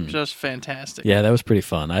pulling up, just fantastic. Yeah, that was pretty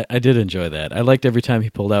fun. I did enjoy that. I liked every time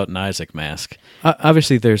he pulled out an Isaac mask.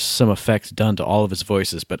 Obviously, there's some effects done to all of his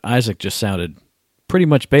voices, but Isaac just sounded pretty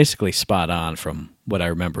much basically spot on from what I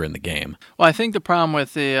remember in the game. Well, I think the problem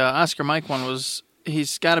with the Oscar Mike one was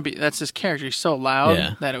he's got to be, that's his character. He's so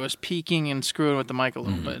loud that it was peaking and screwing with the mic a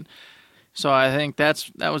little bit. So I think that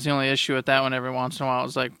was the only issue with that one. Every once in a while, it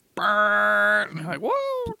was like, burn. You're like,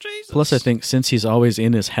 whoa, Jesus. Plus, I think since he's always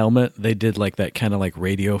in his helmet, they did like that kind of like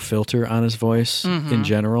radio filter on his voice in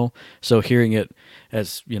general. So hearing it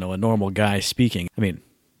as, a normal guy speaking, I mean,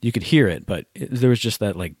 you could hear it, but there was just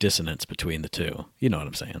that like dissonance between the two. You know what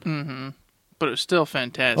I'm saying? But it was still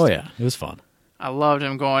fantastic. Oh yeah, it was fun. I loved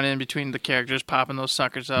him going in between the characters, popping those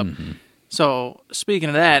suckers up. So, speaking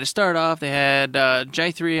of that, to start off, they had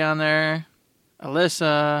J3 on there,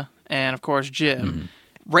 Alyssa, and, of course, Jim.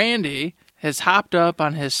 Randy has hopped up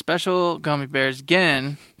on his special gummy bears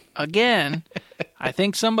again. I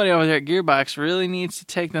think somebody over there at Gearbox really needs to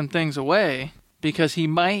take them things away because he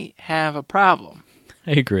might have a problem.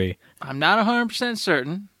 I agree. I'm not 100%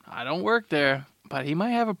 certain. I don't work there, but he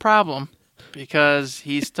might have a problem because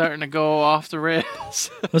he's starting to go off the rails.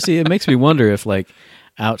 Well, see, it makes me wonder if, like,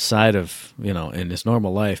 outside of, in his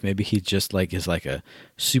normal life, maybe he just, like, is, like, a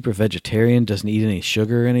super vegetarian, doesn't eat any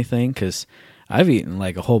sugar or anything, because I've eaten,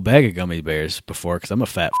 like, a whole bag of gummy bears before, because I'm a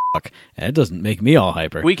fat fuck, and it doesn't make me all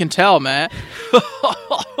hyper. We can tell, Matt.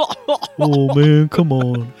 Oh, man, come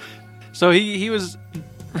on. So he was...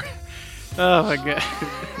 Oh, my God.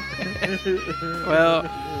 Well,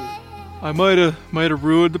 I might have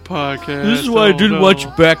ruined the podcast. This is why I didn't watch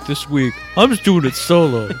you back this week. I'm just doing it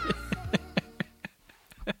solo.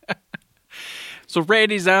 So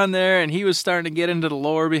Randy's on there, and he was starting to get into the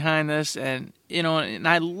lore behind this, and and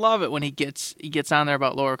I love it when he gets on there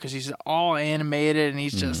about lore because he's all animated and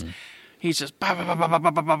he's just bah, bah, bah, bah,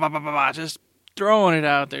 bah, bah, bah, bah, bah, bah, just throwing it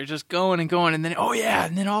out there, just going and going, and then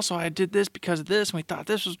and then also I did this because of this, and we thought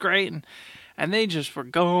this was great, and they just were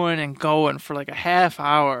going and going for like a half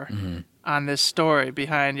hour on this story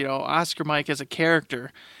behind Oscar Mike as a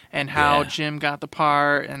character. And how Jim got the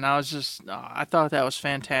part, and I thought that was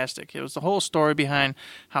fantastic. It was the whole story behind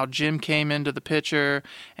how Jim came into the picture,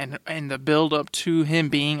 and the build up to him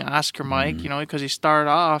being Oscar Mike, because he started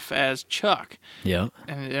off as Chuck. Yeah.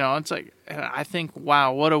 And it's like, I think,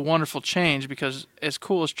 wow, what a wonderful change, because as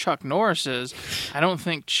cool as Chuck Norris is, I don't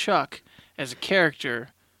think Chuck as a character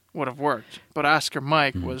would have worked. But Oscar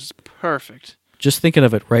Mike was perfect. Just thinking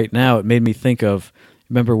of it right now, it made me think of,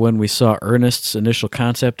 remember when we saw Ernest's initial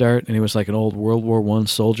concept art, and he was like an old World War I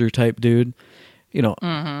soldier type dude?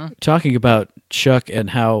 Talking about Chuck and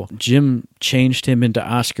how Jim changed him into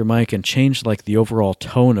Oscar Mike and changed like the overall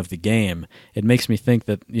tone of the game, it makes me think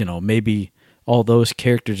that, maybe all those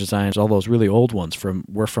character designs, all those really old ones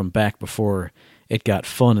were from back before it got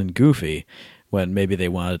fun and goofy, when maybe they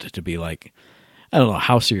wanted it to be like, I don't know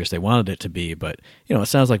how serious they wanted it to be, but, it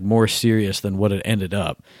sounds like more serious than what it ended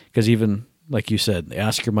up. Because even like you said, the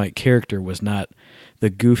Oscar Mike character was not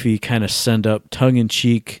the goofy kind of send-up,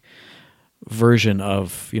 tongue-in-cheek version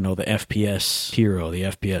of, the FPS hero, the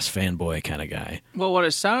FPS fanboy kind of guy. Well, what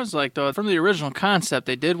it sounds like, though, from the original concept,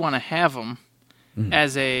 they did want to have him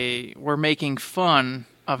as we're making fun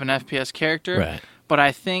of an FPS character. Right. But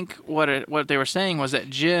I think what they were saying was that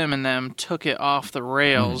Jim and them took it off the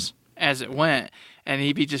rails as it went, and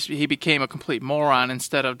he became a complete moron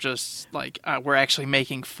instead of just like we're actually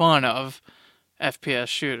making fun of FPS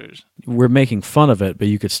shooters. We're making fun of it, but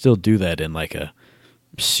you could still do that in like a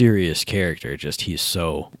serious character. Just he's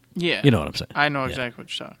so you know what I'm saying. I know exactly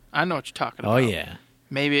what you're talking. I know what you're talking about. Oh yeah.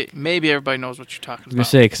 Maybe everybody knows what you're talking about. I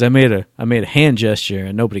was gonna say because I made a hand gesture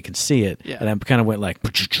and nobody can see it, and I kind of went like,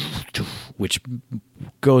 which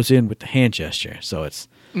goes in with the hand gesture. So it's.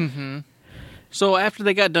 Mm-hmm. So after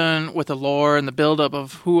they got done with the lore and the buildup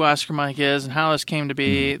of who Oscar Mike is and how this came to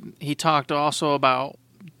be, he talked also about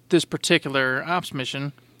this particular ops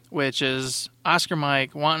mission, which is Oscar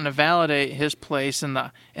Mike wanting to validate his place in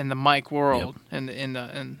the Mike world,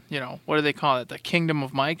 in what do they call it? The Kingdom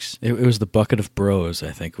of Mikes. It was the Bucket of Bros,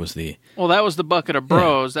 I think, was the. Well, that was the Bucket of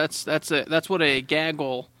Bros. Yeah. That's what a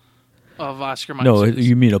gaggle of Oscar Mike. No, is.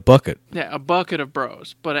 You mean a bucket? Yeah, a bucket of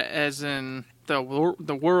bros, but as in the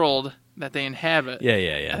world that they inhabit. Yeah.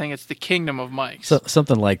 I think it's the Kingdom of Mikes. So,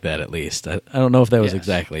 something like that, at least. I don't know if that was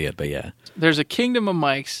exactly it, but yeah. There's a Kingdom of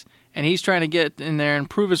Mikes. And he's trying to get in there and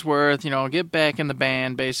prove his worth, get back in the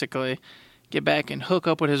band, basically. Get back and hook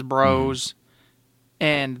up with his bros.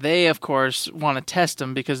 And they, of course, want to test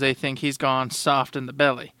him because they think he's gone soft in the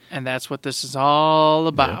belly. And that's what this is all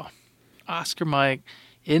about. Yep. Oscar Mike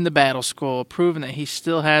in the battle school, proving that he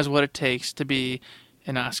still has what it takes to be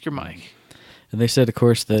an Oscar Mike. And they said, of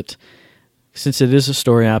course, that since it is a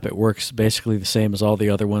story op, it works basically the same as all the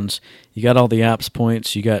other ones. You got all the ops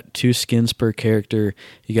points, you got 2 skins per character,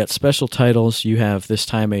 you got special titles, you have this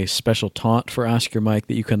time a special taunt for Oscar Mike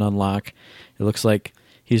that you can unlock. It looks like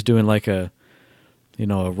he's doing like a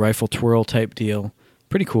rifle twirl type deal.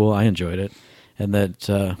 Pretty cool, I enjoyed it. And that,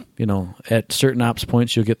 at certain ops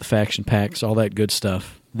points you'll get the faction packs, all that good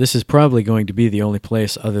stuff. This is probably going to be the only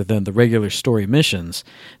place other than the regular story missions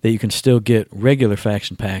that you can still get regular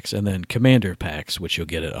faction packs and then commander packs, which you'll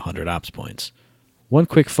get at 100 ops points. One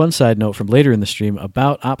quick fun side note from later in the stream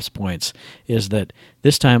about ops points is that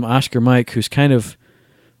this time Oscar Mike, who's kind of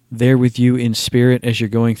there with you in spirit as you're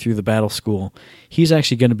going through the battle school, he's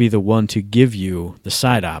actually going to be the one to give you the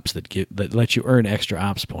side ops that let you earn extra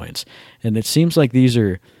ops points. And it seems like these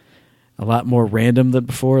are a lot more random than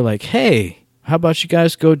before, like, hey, how about you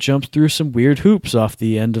guys go jump through some weird hoops off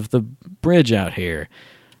the end of the bridge out here?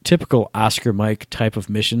 Typical Oscar Mike type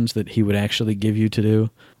of missions that he would actually give you to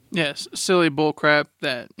do. Yes, silly bullcrap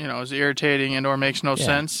that is irritating and or makes no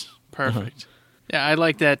sense. Perfect. Yeah, I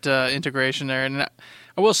like that integration there. And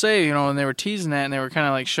I will say, when they were teasing that and they were kind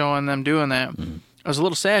of like showing them doing that, I was a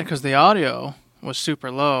little sad because the audio was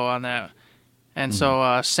super low on that. And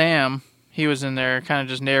so Sam, he was in there kind of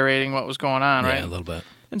just narrating what was going on, right? Yeah, a little bit.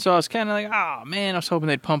 And so I was kind of like, oh, man, I was hoping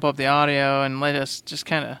they'd pump up the audio and let us just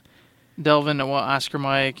kind of delve into what Oscar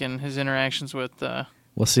Mike and his interactions with...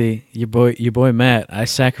 Well, see, your boy Matt, I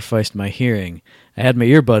sacrificed my hearing. I had my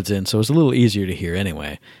earbuds in, so it was a little easier to hear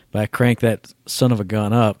anyway. But I cranked that son of a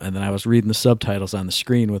gun up, and then I was reading the subtitles on the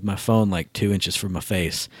screen with my phone like 2 inches from my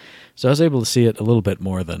face. So I was able to see it a little bit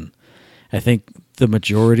more than I think the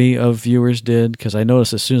majority of viewers did, because I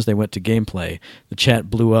noticed as soon as they went to gameplay, the chat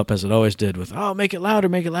blew up as it always did with, oh, make it louder,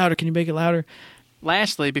 can you make it louder?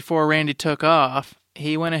 Lastly, before Randy took off,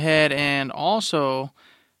 he went ahead and also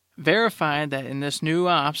verified that in this new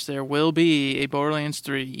ops there will be a Borderlands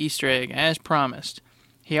 3 Easter egg as promised.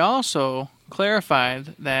 He also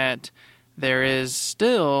clarified that there is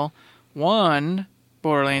still one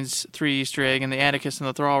Borderlands 3 Easter egg in the Atticus and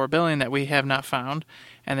the Thrall Rebellion that we have not found,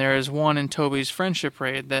 and there is one in Toby's Friendship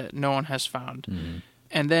Raid that no one has found. Mm-hmm.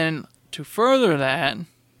 And then to further that,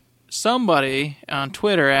 somebody on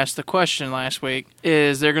Twitter asked the question last week,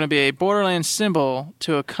 is there going to be a Borderlands symbol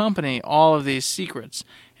to accompany all of these secrets?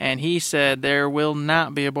 And he said there will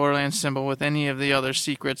not be a Borderlands symbol with any of the other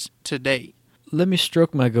secrets to date. Let me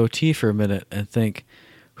stroke my goatee for a minute and think,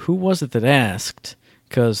 who was it that asked?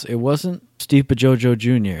 Because it wasn't Steve Bajojo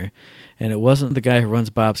Jr., and it wasn't the guy who runs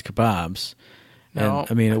Bob's Kebabs. No, and,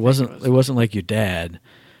 I mean, it wasn't like your dad.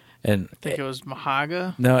 And I think it was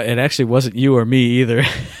Mahaga. No, it actually wasn't you or me either.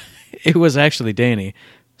 It was actually Danny.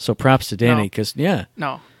 So props to Danny, because,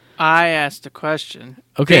 No, I asked a question.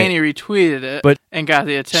 Okay. Danny retweeted it and got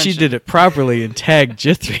the attention. She did it properly and tagged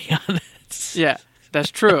Jithri on it. Yeah,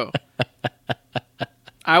 that's true.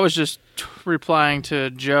 I was just replying to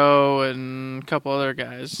Joe and a couple other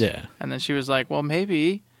guys. Yeah. And then she was like, well,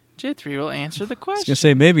 maybe J3 will answer the I was question. going to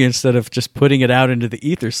say, maybe instead of just putting it out into the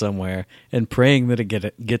ether somewhere and praying that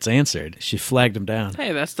it gets answered, she flagged him down.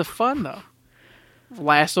 Hey, that's the fun, though.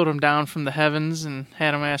 Lassoed him down from the heavens and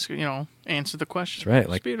had him answer the question. That's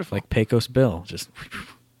right. It's beautiful. Like Pecos Bill. Just...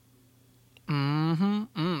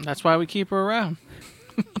 That's why we keep her around.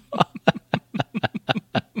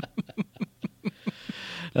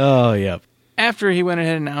 Oh, yep. After he went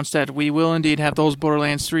ahead and announced that we will indeed have those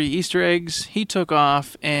Borderlands 3 Easter eggs, he took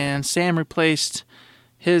off and Sam replaced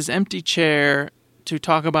his empty chair to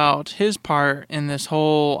talk about his part in this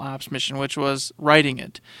whole ops mission, which was writing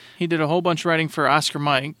it. He did a whole bunch of writing for Oscar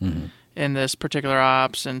Mike in this particular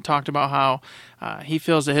ops and talked about how he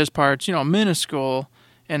feels that his part's, minuscule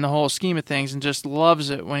in the whole scheme of things, and just loves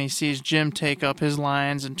it when he sees Jim take up his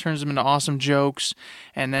lines and turns them into awesome jokes,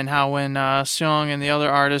 and then how when Seong and the other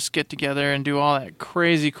artists get together and do all that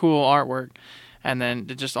crazy cool artwork, and then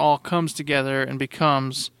it just all comes together and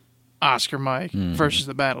becomes Oscar Mike versus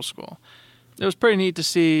the Battle School. It was pretty neat to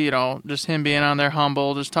see, just him being on there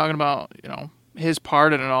humble, just talking about, his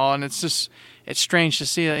part in it all, and it's strange to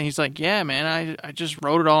see that he's like, yeah, man, I just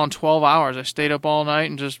wrote it all in 12 hours. I stayed up all night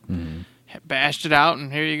and just... bashed it out,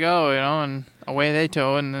 and here you go, and away they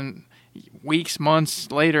go. And then weeks, months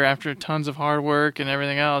later, after tons of hard work and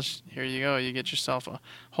everything else, here you go. You get yourself a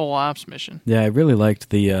whole ops mission. Yeah, I really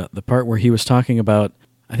liked the part where he was talking about,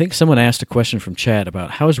 I think someone asked a question from chat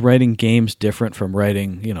about how is writing games different from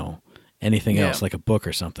writing, anything else, like a book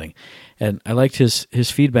or something. And I liked his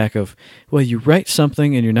feedback of, well, you write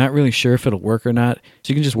something and you're not really sure if it'll work or not,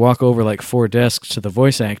 so you can just walk over like 4 desks to the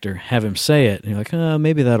voice actor, have him say it, and you're like,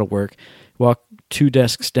 maybe that'll work. Walk 2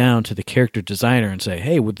 desks down to the character designer and say,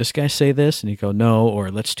 hey, would this guy say this? And you go, no, or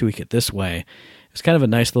let's tweak it this way. It's kind of a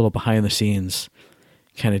nice little behind-the-scenes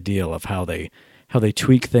kind of deal of how they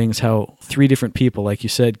tweak things, how 3 different people, like you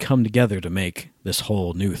said, come together to make this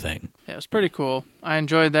whole new thing. Yeah, it was pretty cool. I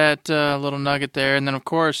enjoyed that little nugget there. And then, of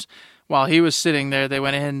course, while he was sitting there, they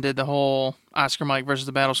went ahead and did the whole Oscar Mike versus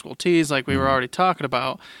the Battle School tease like we were already talking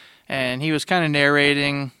about. And he was kind of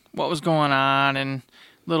narrating what was going on and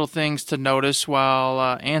little things to notice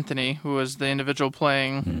while Anthony, who was the individual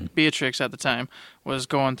playing Beatrix at the time, was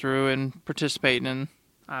going through and participating in,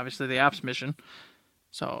 obviously, the ops mission.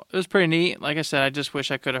 So it was pretty neat. Like I said, I just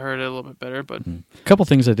wish I could have heard it a little bit better. But a couple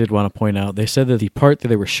things I did want to point out. They said that the part that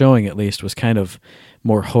they were showing, at least, was kind of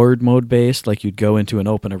more horde mode based, like you'd go into an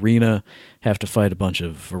open arena, have to fight a bunch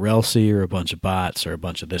of Varelsi or a bunch of bots or a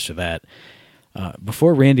bunch of this or that.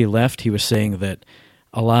 Before Randy left, he was saying that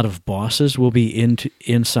a lot of bosses will be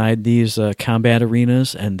inside these combat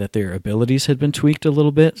arenas and that their abilities had been tweaked a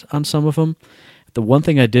little bit on some of them. The one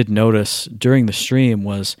thing I did notice during the stream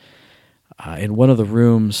was in one of the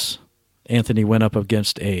rooms, Anthony went up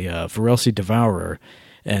against a Varelsi Devourer,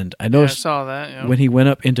 and I noticed I saw that, when he went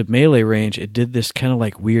up into melee range, it did this kind of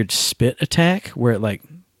like weird spit attack where it like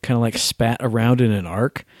kind of like spat around in an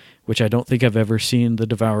arc, which I don't think I've ever seen the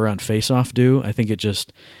Devourer on Face Off do. I think it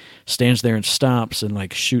just stands there and stops and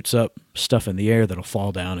like shoots up stuff in the air that'll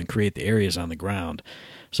fall down and create the areas on the ground.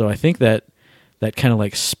 So I think that kind of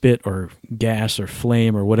like spit or gas or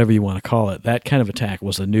flame or whatever you want to call it, that kind of attack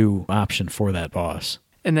was a new option for that boss.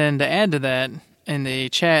 And then to add to that, in the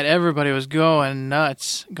chat, everybody was going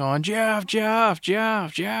nuts, going, Jeff.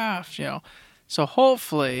 So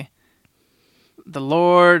hopefully the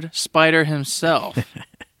Lord Spider himself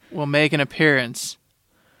will make an appearance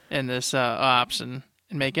in this ops and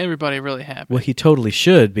make everybody really happy. Well, he totally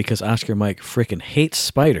should, because Oscar Mike frickin' hates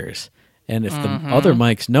spiders. And if the other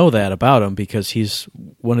Mikes know that about him, because he's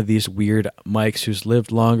one of these weird Mikes who's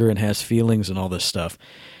lived longer and has feelings and all this stuff,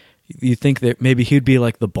 you think that maybe he'd be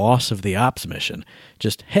like the boss of the ops mission.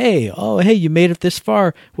 Just, hey, you made it this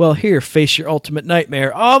far. Well, here, face your ultimate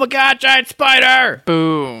nightmare. Oh my God, giant spider!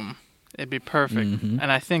 Boom. It'd be perfect.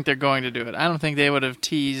 And I think they're going to do it. I don't think they would have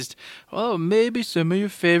teased, maybe some of your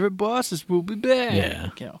favorite bosses will be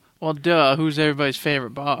back. Yeah. Well, duh, who's everybody's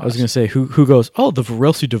favorite boss? I was going to say, who goes, the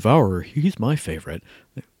Varelsi Devourer, he's my favorite.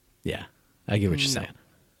 Yeah, I get what you're saying.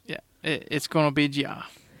 Yeah, it's going to be Ja.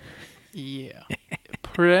 Yeah.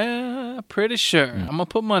 Pretty sure. I'm going to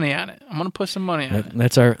put money on it. I'm going to put some money on it.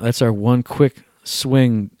 That's our one quick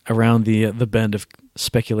swing around the bend of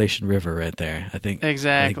Speculation River right there. I think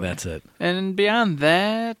exactly. That's it. And beyond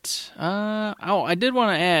that, I did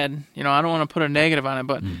want to add, I don't want to put a negative on it,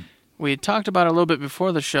 but we talked about it a little bit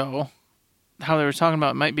before the show, how they were talking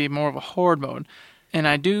about it might be more of a horde mode. And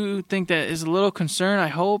I do think that is a little concern. I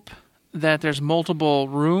hope that there's multiple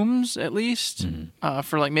rooms at least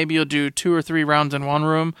for like maybe you'll do 2 or 3 rounds in one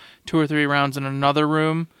room, 2 or 3 rounds in another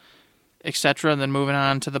room, etc. And then moving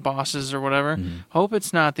on to the bosses or whatever. Hope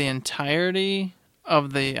it's not the entirety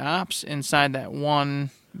of the ops inside that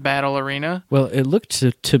one battle arena. Well, it looked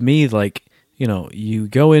to me like, you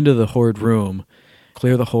go into the horde room,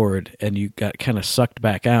 clear the horde, and you got kind of sucked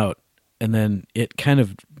back out, and then it kind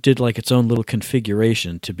of did like its own little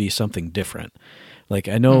configuration to be something different. Like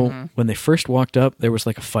I know when they first walked up, there was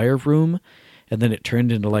like a fire room, and then it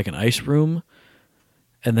turned into like an ice room,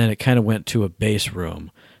 and then it kind of went to a base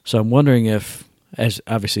room. So I'm wondering if, as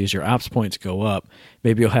your ops points go up,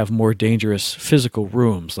 maybe you'll have more dangerous physical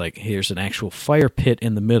rooms. Like here's an actual fire pit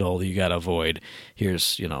in the middle that you got to avoid.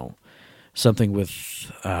 Here's, something with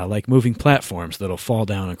like moving platforms that'll fall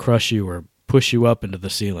down and crush you or push you up into the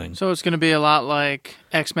ceiling. So it's going to be a lot like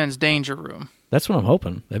X-Men's Danger Room. That's what I'm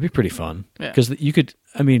hoping. That'd be pretty fun. Yeah. Because you could,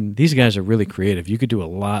 these guys are really creative. You could do a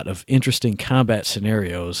lot of interesting combat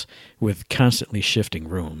scenarios with constantly shifting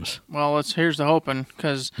rooms. Well, here's the hoping,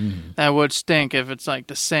 because that would stink if it's like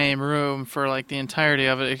the same room for like the entirety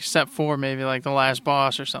of it, except for maybe like the last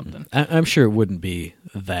boss or something. I'm sure it wouldn't be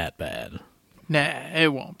that bad. Nah,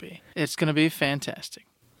 it won't be. It's going to be fantastic.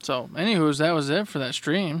 So, anywho, that was it for that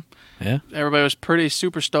stream. Yeah. Everybody was pretty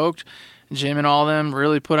super stoked. Jim and all them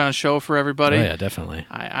really put on a show for everybody. Oh, yeah, definitely.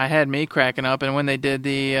 I had me cracking up, and when they did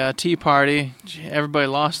the tea party, everybody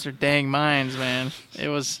lost their dang minds, man. It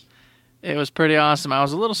was pretty awesome. I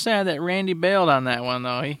was a little sad that Randy bailed on that one,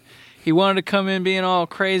 though. He wanted to come in being all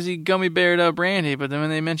crazy, gummy beared up Randy, but then when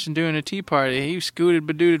they mentioned doing a tea party, he scooted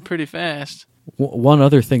badooted pretty fast. One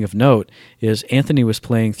other thing of note is Anthony was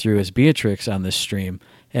playing through as Beatrix on this stream,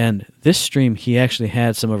 and this stream he actually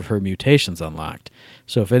had some of her mutations unlocked.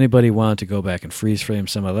 So if anybody wanted to go back and freeze frame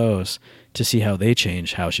some of those to see how they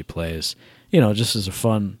change how she plays, just as a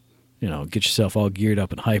fun, get yourself all geared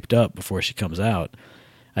up and hyped up before she comes out.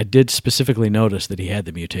 I did specifically notice that he had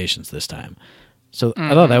the mutations this time. So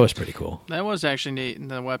I thought that was pretty cool. That was actually neat, and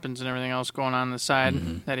the weapons and everything else going on the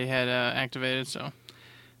side that he had activated. So,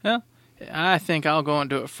 well, I think I'll go and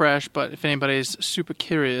do it fresh, but if anybody's super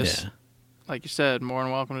curious, like you said, more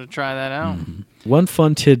than welcome to try that out. One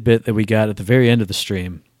fun tidbit that we got at the very end of the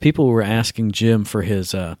stream, people were asking Jim for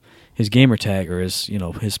his gamer tag or his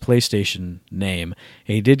PlayStation name.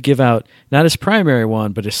 And he did give out not his primary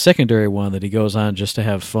one, but his secondary one that he goes on just to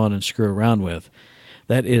have fun and screw around with.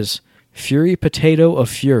 That is Fury Potato of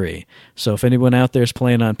Fury. So if anyone out there is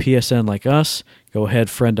playing on PSN like us, go ahead,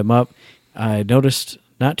 friend him up. I noticed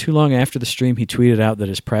not too long after the stream, he tweeted out that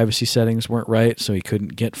his privacy settings weren't right, so he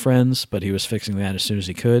couldn't get friends, but he was fixing that as soon as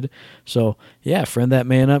he could. So, yeah, friend that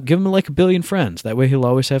man up. Give him like 1 billion friends. That way he'll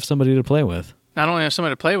always have somebody to play with. Not only have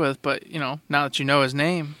somebody to play with, but, now that you know his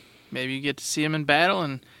name, maybe you get to see him in battle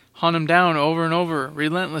and hunt him down over and over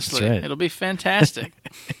relentlessly. That's right. It'll be fantastic.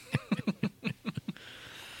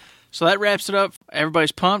 So that wraps it up.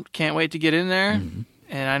 Everybody's pumped. Can't wait to get in there.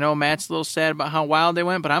 And I know Matt's a little sad about how wild they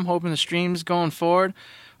went, but I'm hoping the streams going forward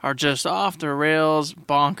are just off the rails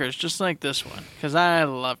bonkers, just like this one, because I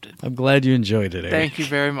loved it. I'm glad you enjoyed it, Eric. Thank you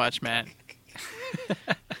very much, Matt.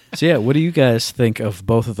 So, yeah, what do you guys think of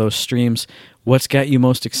both of those streams? What's got you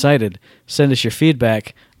most excited? Send us your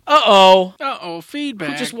feedback. Uh-oh, feedback.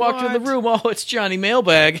 Who just walked in the room? Oh, it's Johnny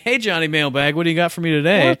Mailbag. Hey, Johnny Mailbag, what do you got for me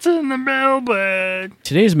today? What's in the mailbag?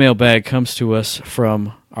 Today's mailbag comes to us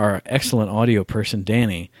from our excellent audio person,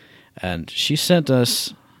 Danny, and she sent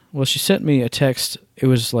me a text. It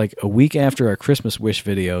was like a week after our Christmas wish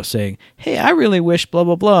video saying, hey, I really wish blah,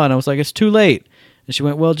 blah, blah, and I was like, it's too late. And she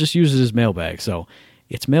went, well, just use it as mailbag, so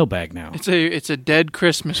it's mailbag now. It's a dead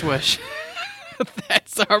Christmas wish.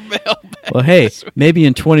 That's our mailbag. Well, hey, maybe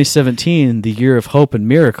in 2017, the year of hope and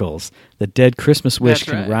miracles, the dead Christmas wish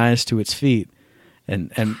can rise to its feet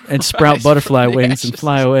and sprout butterfly wings and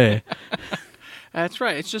fly away. That's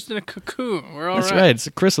right. It's just in a cocoon. We're all That's right. It's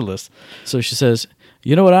a chrysalis. So she says,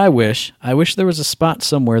 you know what I wish? I wish there was a spot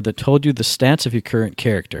somewhere that told you the stats of your current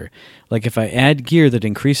character. Like if I add gear that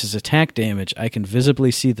increases attack damage, I can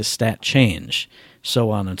visibly see the stat change. So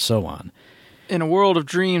on and so on. In a world of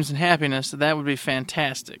dreams and happiness, that would be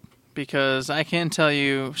fantastic. Because I can tell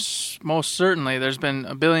you, most certainly, there's been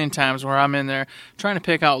a billion times where I'm in there trying to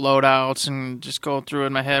pick out loadouts and just go through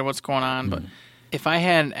in my head what's going on. But if I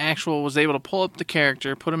was able to pull up the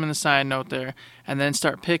character, put them in the side note there, and then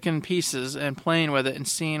start picking pieces and playing with it and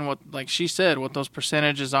seeing what, like she said, what those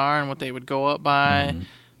percentages are and what they would go up by,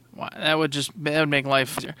 that would make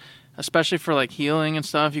life easier. Especially for like healing and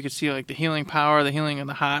stuff, you could see like the healing power, the healing of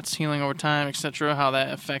the HOTS, healing over time, etc., how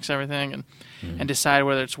that affects everything, and decide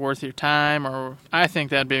whether it's worth your time. Or I think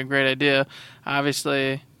that'd be a great idea.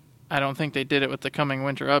 Obviously, I don't think they did it with the coming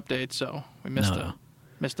winter update, so we missed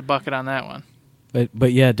a bucket on that one.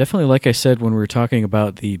 But yeah, definitely, like I said when we were talking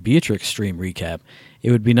about the Beatrix stream recap,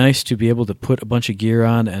 it would be nice to be able to put a bunch of gear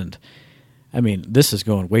on. And I mean, this is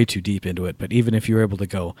going way too deep into it, but even if you were able to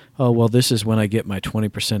go, oh, well, this is when I get my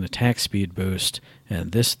 20% attack speed boost,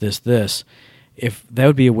 and this, if that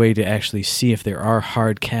would be a way to actually see if there are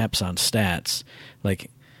hard caps on stats.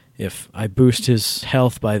 Like, if I boost his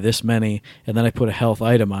health by this many, and then I put a health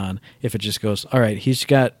item on, if it just goes, all right, he's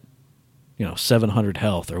got 700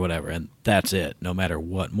 health or whatever, and that's it, no matter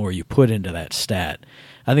what more you put into that stat.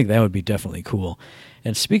 I think that would be definitely cool.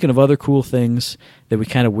 And speaking of other cool things that we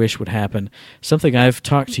kind of wish would happen, something I've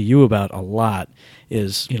talked to you about a lot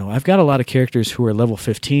is, I've got a lot of characters who are level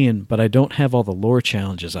 15, but I don't have all the lore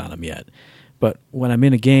challenges on them yet. But when I'm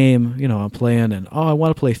in a game, I'm playing, and, I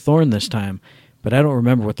want to play Thorn this time, but I don't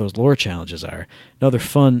remember what those lore challenges are. Another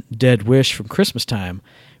fun dead wish from Christmas time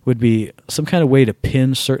would be some kind of way to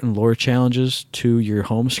pin certain lore challenges to your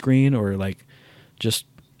home screen or just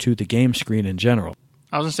to the game screen in general.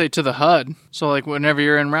 I was going to say to the HUD. So whenever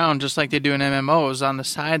you're in round, just like they do in MMOs, on the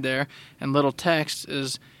side there, and little text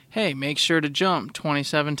is, hey, make sure to jump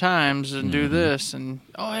 27 times and do this. And,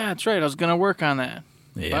 oh, yeah, that's right. I was going to work on that.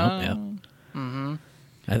 Yeah. Mm-hmm.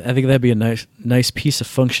 I think that'd be a nice piece of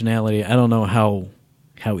functionality. I don't know how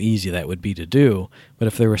easy that would be to do, but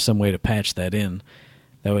if there was some way to patch that in,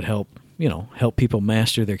 that would help people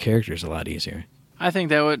master their characters a lot easier. I think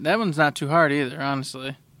that one's not too hard either,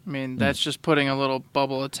 honestly. I mean, that's just putting a little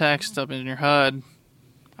bubble of text up in your HUD.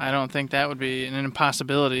 I don't think that would be an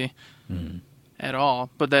impossibility at all.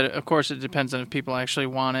 But that, of course, it depends on if people actually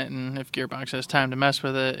want it and if Gearbox has time to mess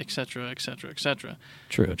with it, etc., etc., etc.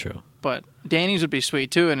 True. But Danny's would be sweet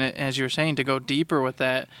too, and as you were saying, to go deeper with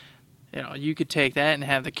that, you could take that and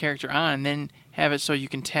have the character on, and then have it so you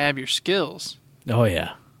can tab your skills. Oh,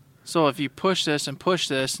 yeah. So if you push this and push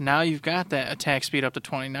this, now you've got that attack speed up to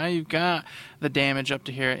 20. Now you've got the damage up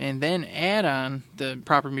to here, and then add on the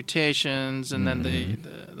proper mutations and then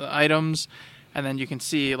the items, and then you can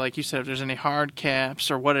see, like you said, if there's any hard caps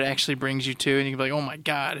or what it actually brings you to, and you can be like, oh my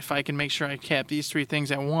god, if I can make sure I cap these 3 things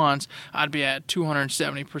at once, I'd be at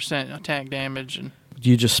 270% attack damage. And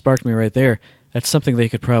you just sparked me right there. That's something they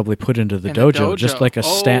could probably put into the dojo, just like a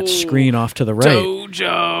stat screen off to the right.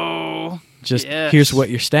 Dojo! Just here's what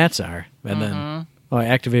your stats are. And then, I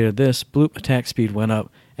activated this, bloop, attack speed went up.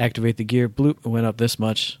 Activate the gear, bloop, it went up this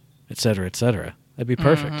much, etc., etc. That'd be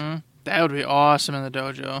perfect. That would be awesome in the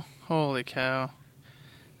dojo. Holy cow.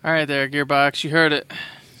 All right there, Gearbox, you heard it.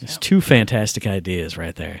 It's 2 fantastic ideas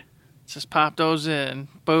right there. Just pop those in.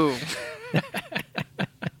 Boom.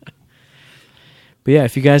 But yeah,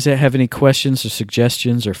 if you guys have any questions or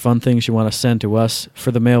suggestions or fun things you want to send to us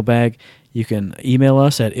for the mailbag, you can email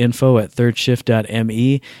us at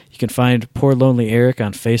info@thirdshift.me. You can find Poor Lonely Eric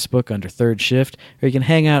on Facebook under Third Shift, or you can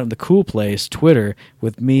hang out in the cool place, Twitter,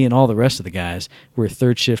 with me and all the rest of the guys. We're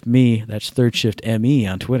Third Shift Me, that's Third Shift ME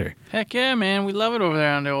on Twitter. Heck yeah, man. We love it over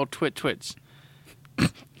there on the old twits.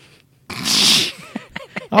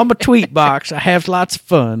 On my tweet box, I have lots of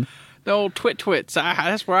fun. The old twits.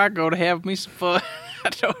 That's where I go to have me some fun.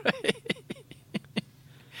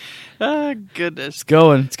 Oh, goodness. It's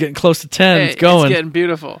going. It's getting close to 10. Hey, it's going. It's getting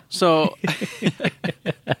beautiful. So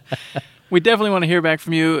we definitely want to hear back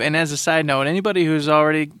from you. And as a side note, anybody who's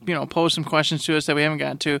already, posed some questions to us that we haven't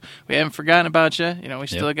gotten to, we haven't forgotten about you. We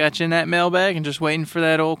still got you in that mailbag and just waiting for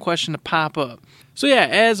that old question to pop up. So yeah,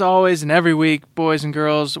 as always and every week, boys and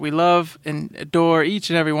girls, we love and adore each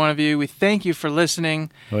and every one of you. We thank you for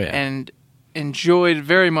listening and enjoyed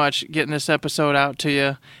very much getting this episode out to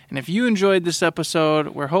you. And if you enjoyed this episode,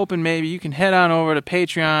 we're hoping maybe you can head on over to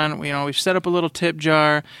Patreon. We've set up a little tip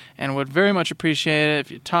jar and would very much appreciate it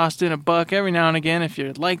if you tossed in $1 every now and again. If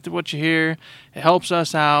you liked what you hear, it helps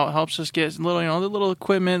us out, helps us get the little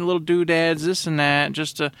equipment, little doodads, this and that,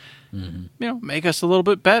 just to make us a little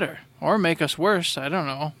bit better. Or make us worse. I don't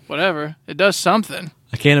know. Whatever. It does something.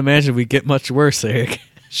 I can't imagine we get much worse, Eric.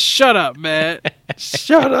 Shut up, Matt.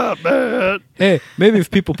 Shut up, Matt. Hey, maybe if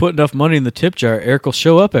people put enough money in the tip jar, Eric will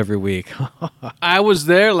show up every week. I was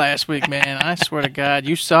there last week, man. I swear to God.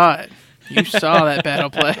 You saw it. You saw that battle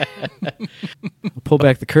play. I'll pull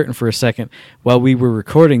back the curtain for a second. While we were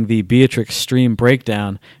recording the Beatrix stream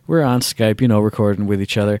breakdown, we're on Skype, recording with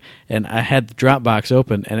each other, and I had the Dropbox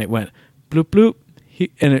open, and it went bloop, bloop.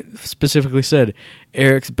 And it specifically said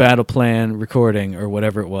Eric's battle plan recording or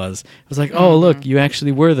whatever it was. I was like, oh, look, you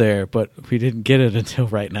actually were there, but we didn't get it until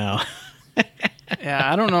right now.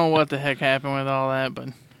 Yeah, I don't know what the heck happened with all that, but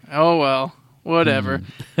oh well. whatever.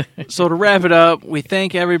 So to wrap it up, we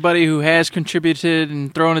thank everybody who has contributed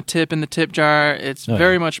and thrown a tip in the tip jar. It's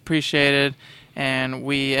very much appreciated. And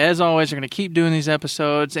we, as always, are going to keep doing these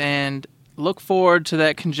episodes and look forward to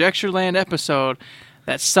that Conjectureland episode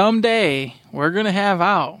that someday we're going to have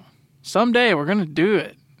out. Someday we're going to do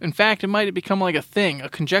it. In fact, it might become like a thing, a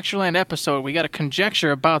Conjectureland episode. We got to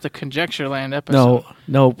conjecture about the Conjectureland episode.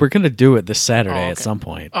 No, we're going to do it this Saturday at some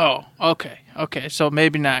point. Oh, okay. So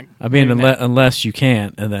maybe not. I mean, unless you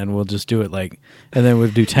can't, and then we'll just do it and then we'll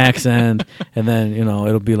do tax end, and then,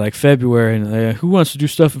 it'll be like February, and who wants to do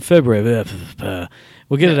stuff in February?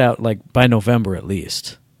 We'll get it out by November at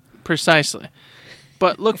least. Precisely.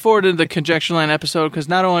 But look forward to the Conjectureland episode, because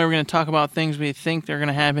not only are we going to talk about things we think they're going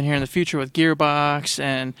to happen here in the future with Gearbox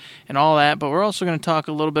and all that, but we're also going to talk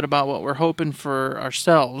a little bit about what we're hoping for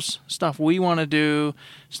ourselves, stuff we want to do,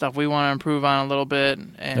 stuff we want to improve on a little bit,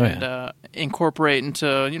 and incorporate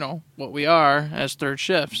into what we are as Third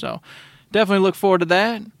Shift. So definitely look forward to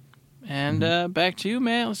that. And back to you,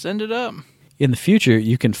 man. Let's end it up. In the future,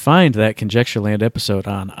 you can find that Conjectureland episode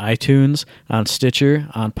on iTunes, on Stitcher,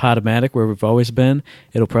 on Podomatic, where we've always been.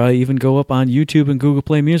 It'll probably even go up on YouTube and Google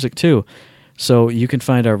Play Music, too. So you can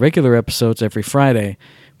find our regular episodes every Friday.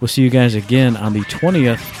 We'll see you guys again on the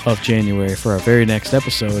 20th of January for our very next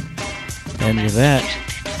episode. And with that,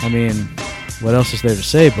 what else is there to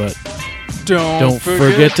say but don't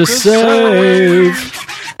forget to save.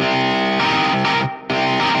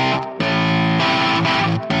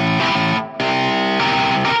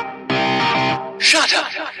 Shut up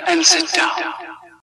and sit down.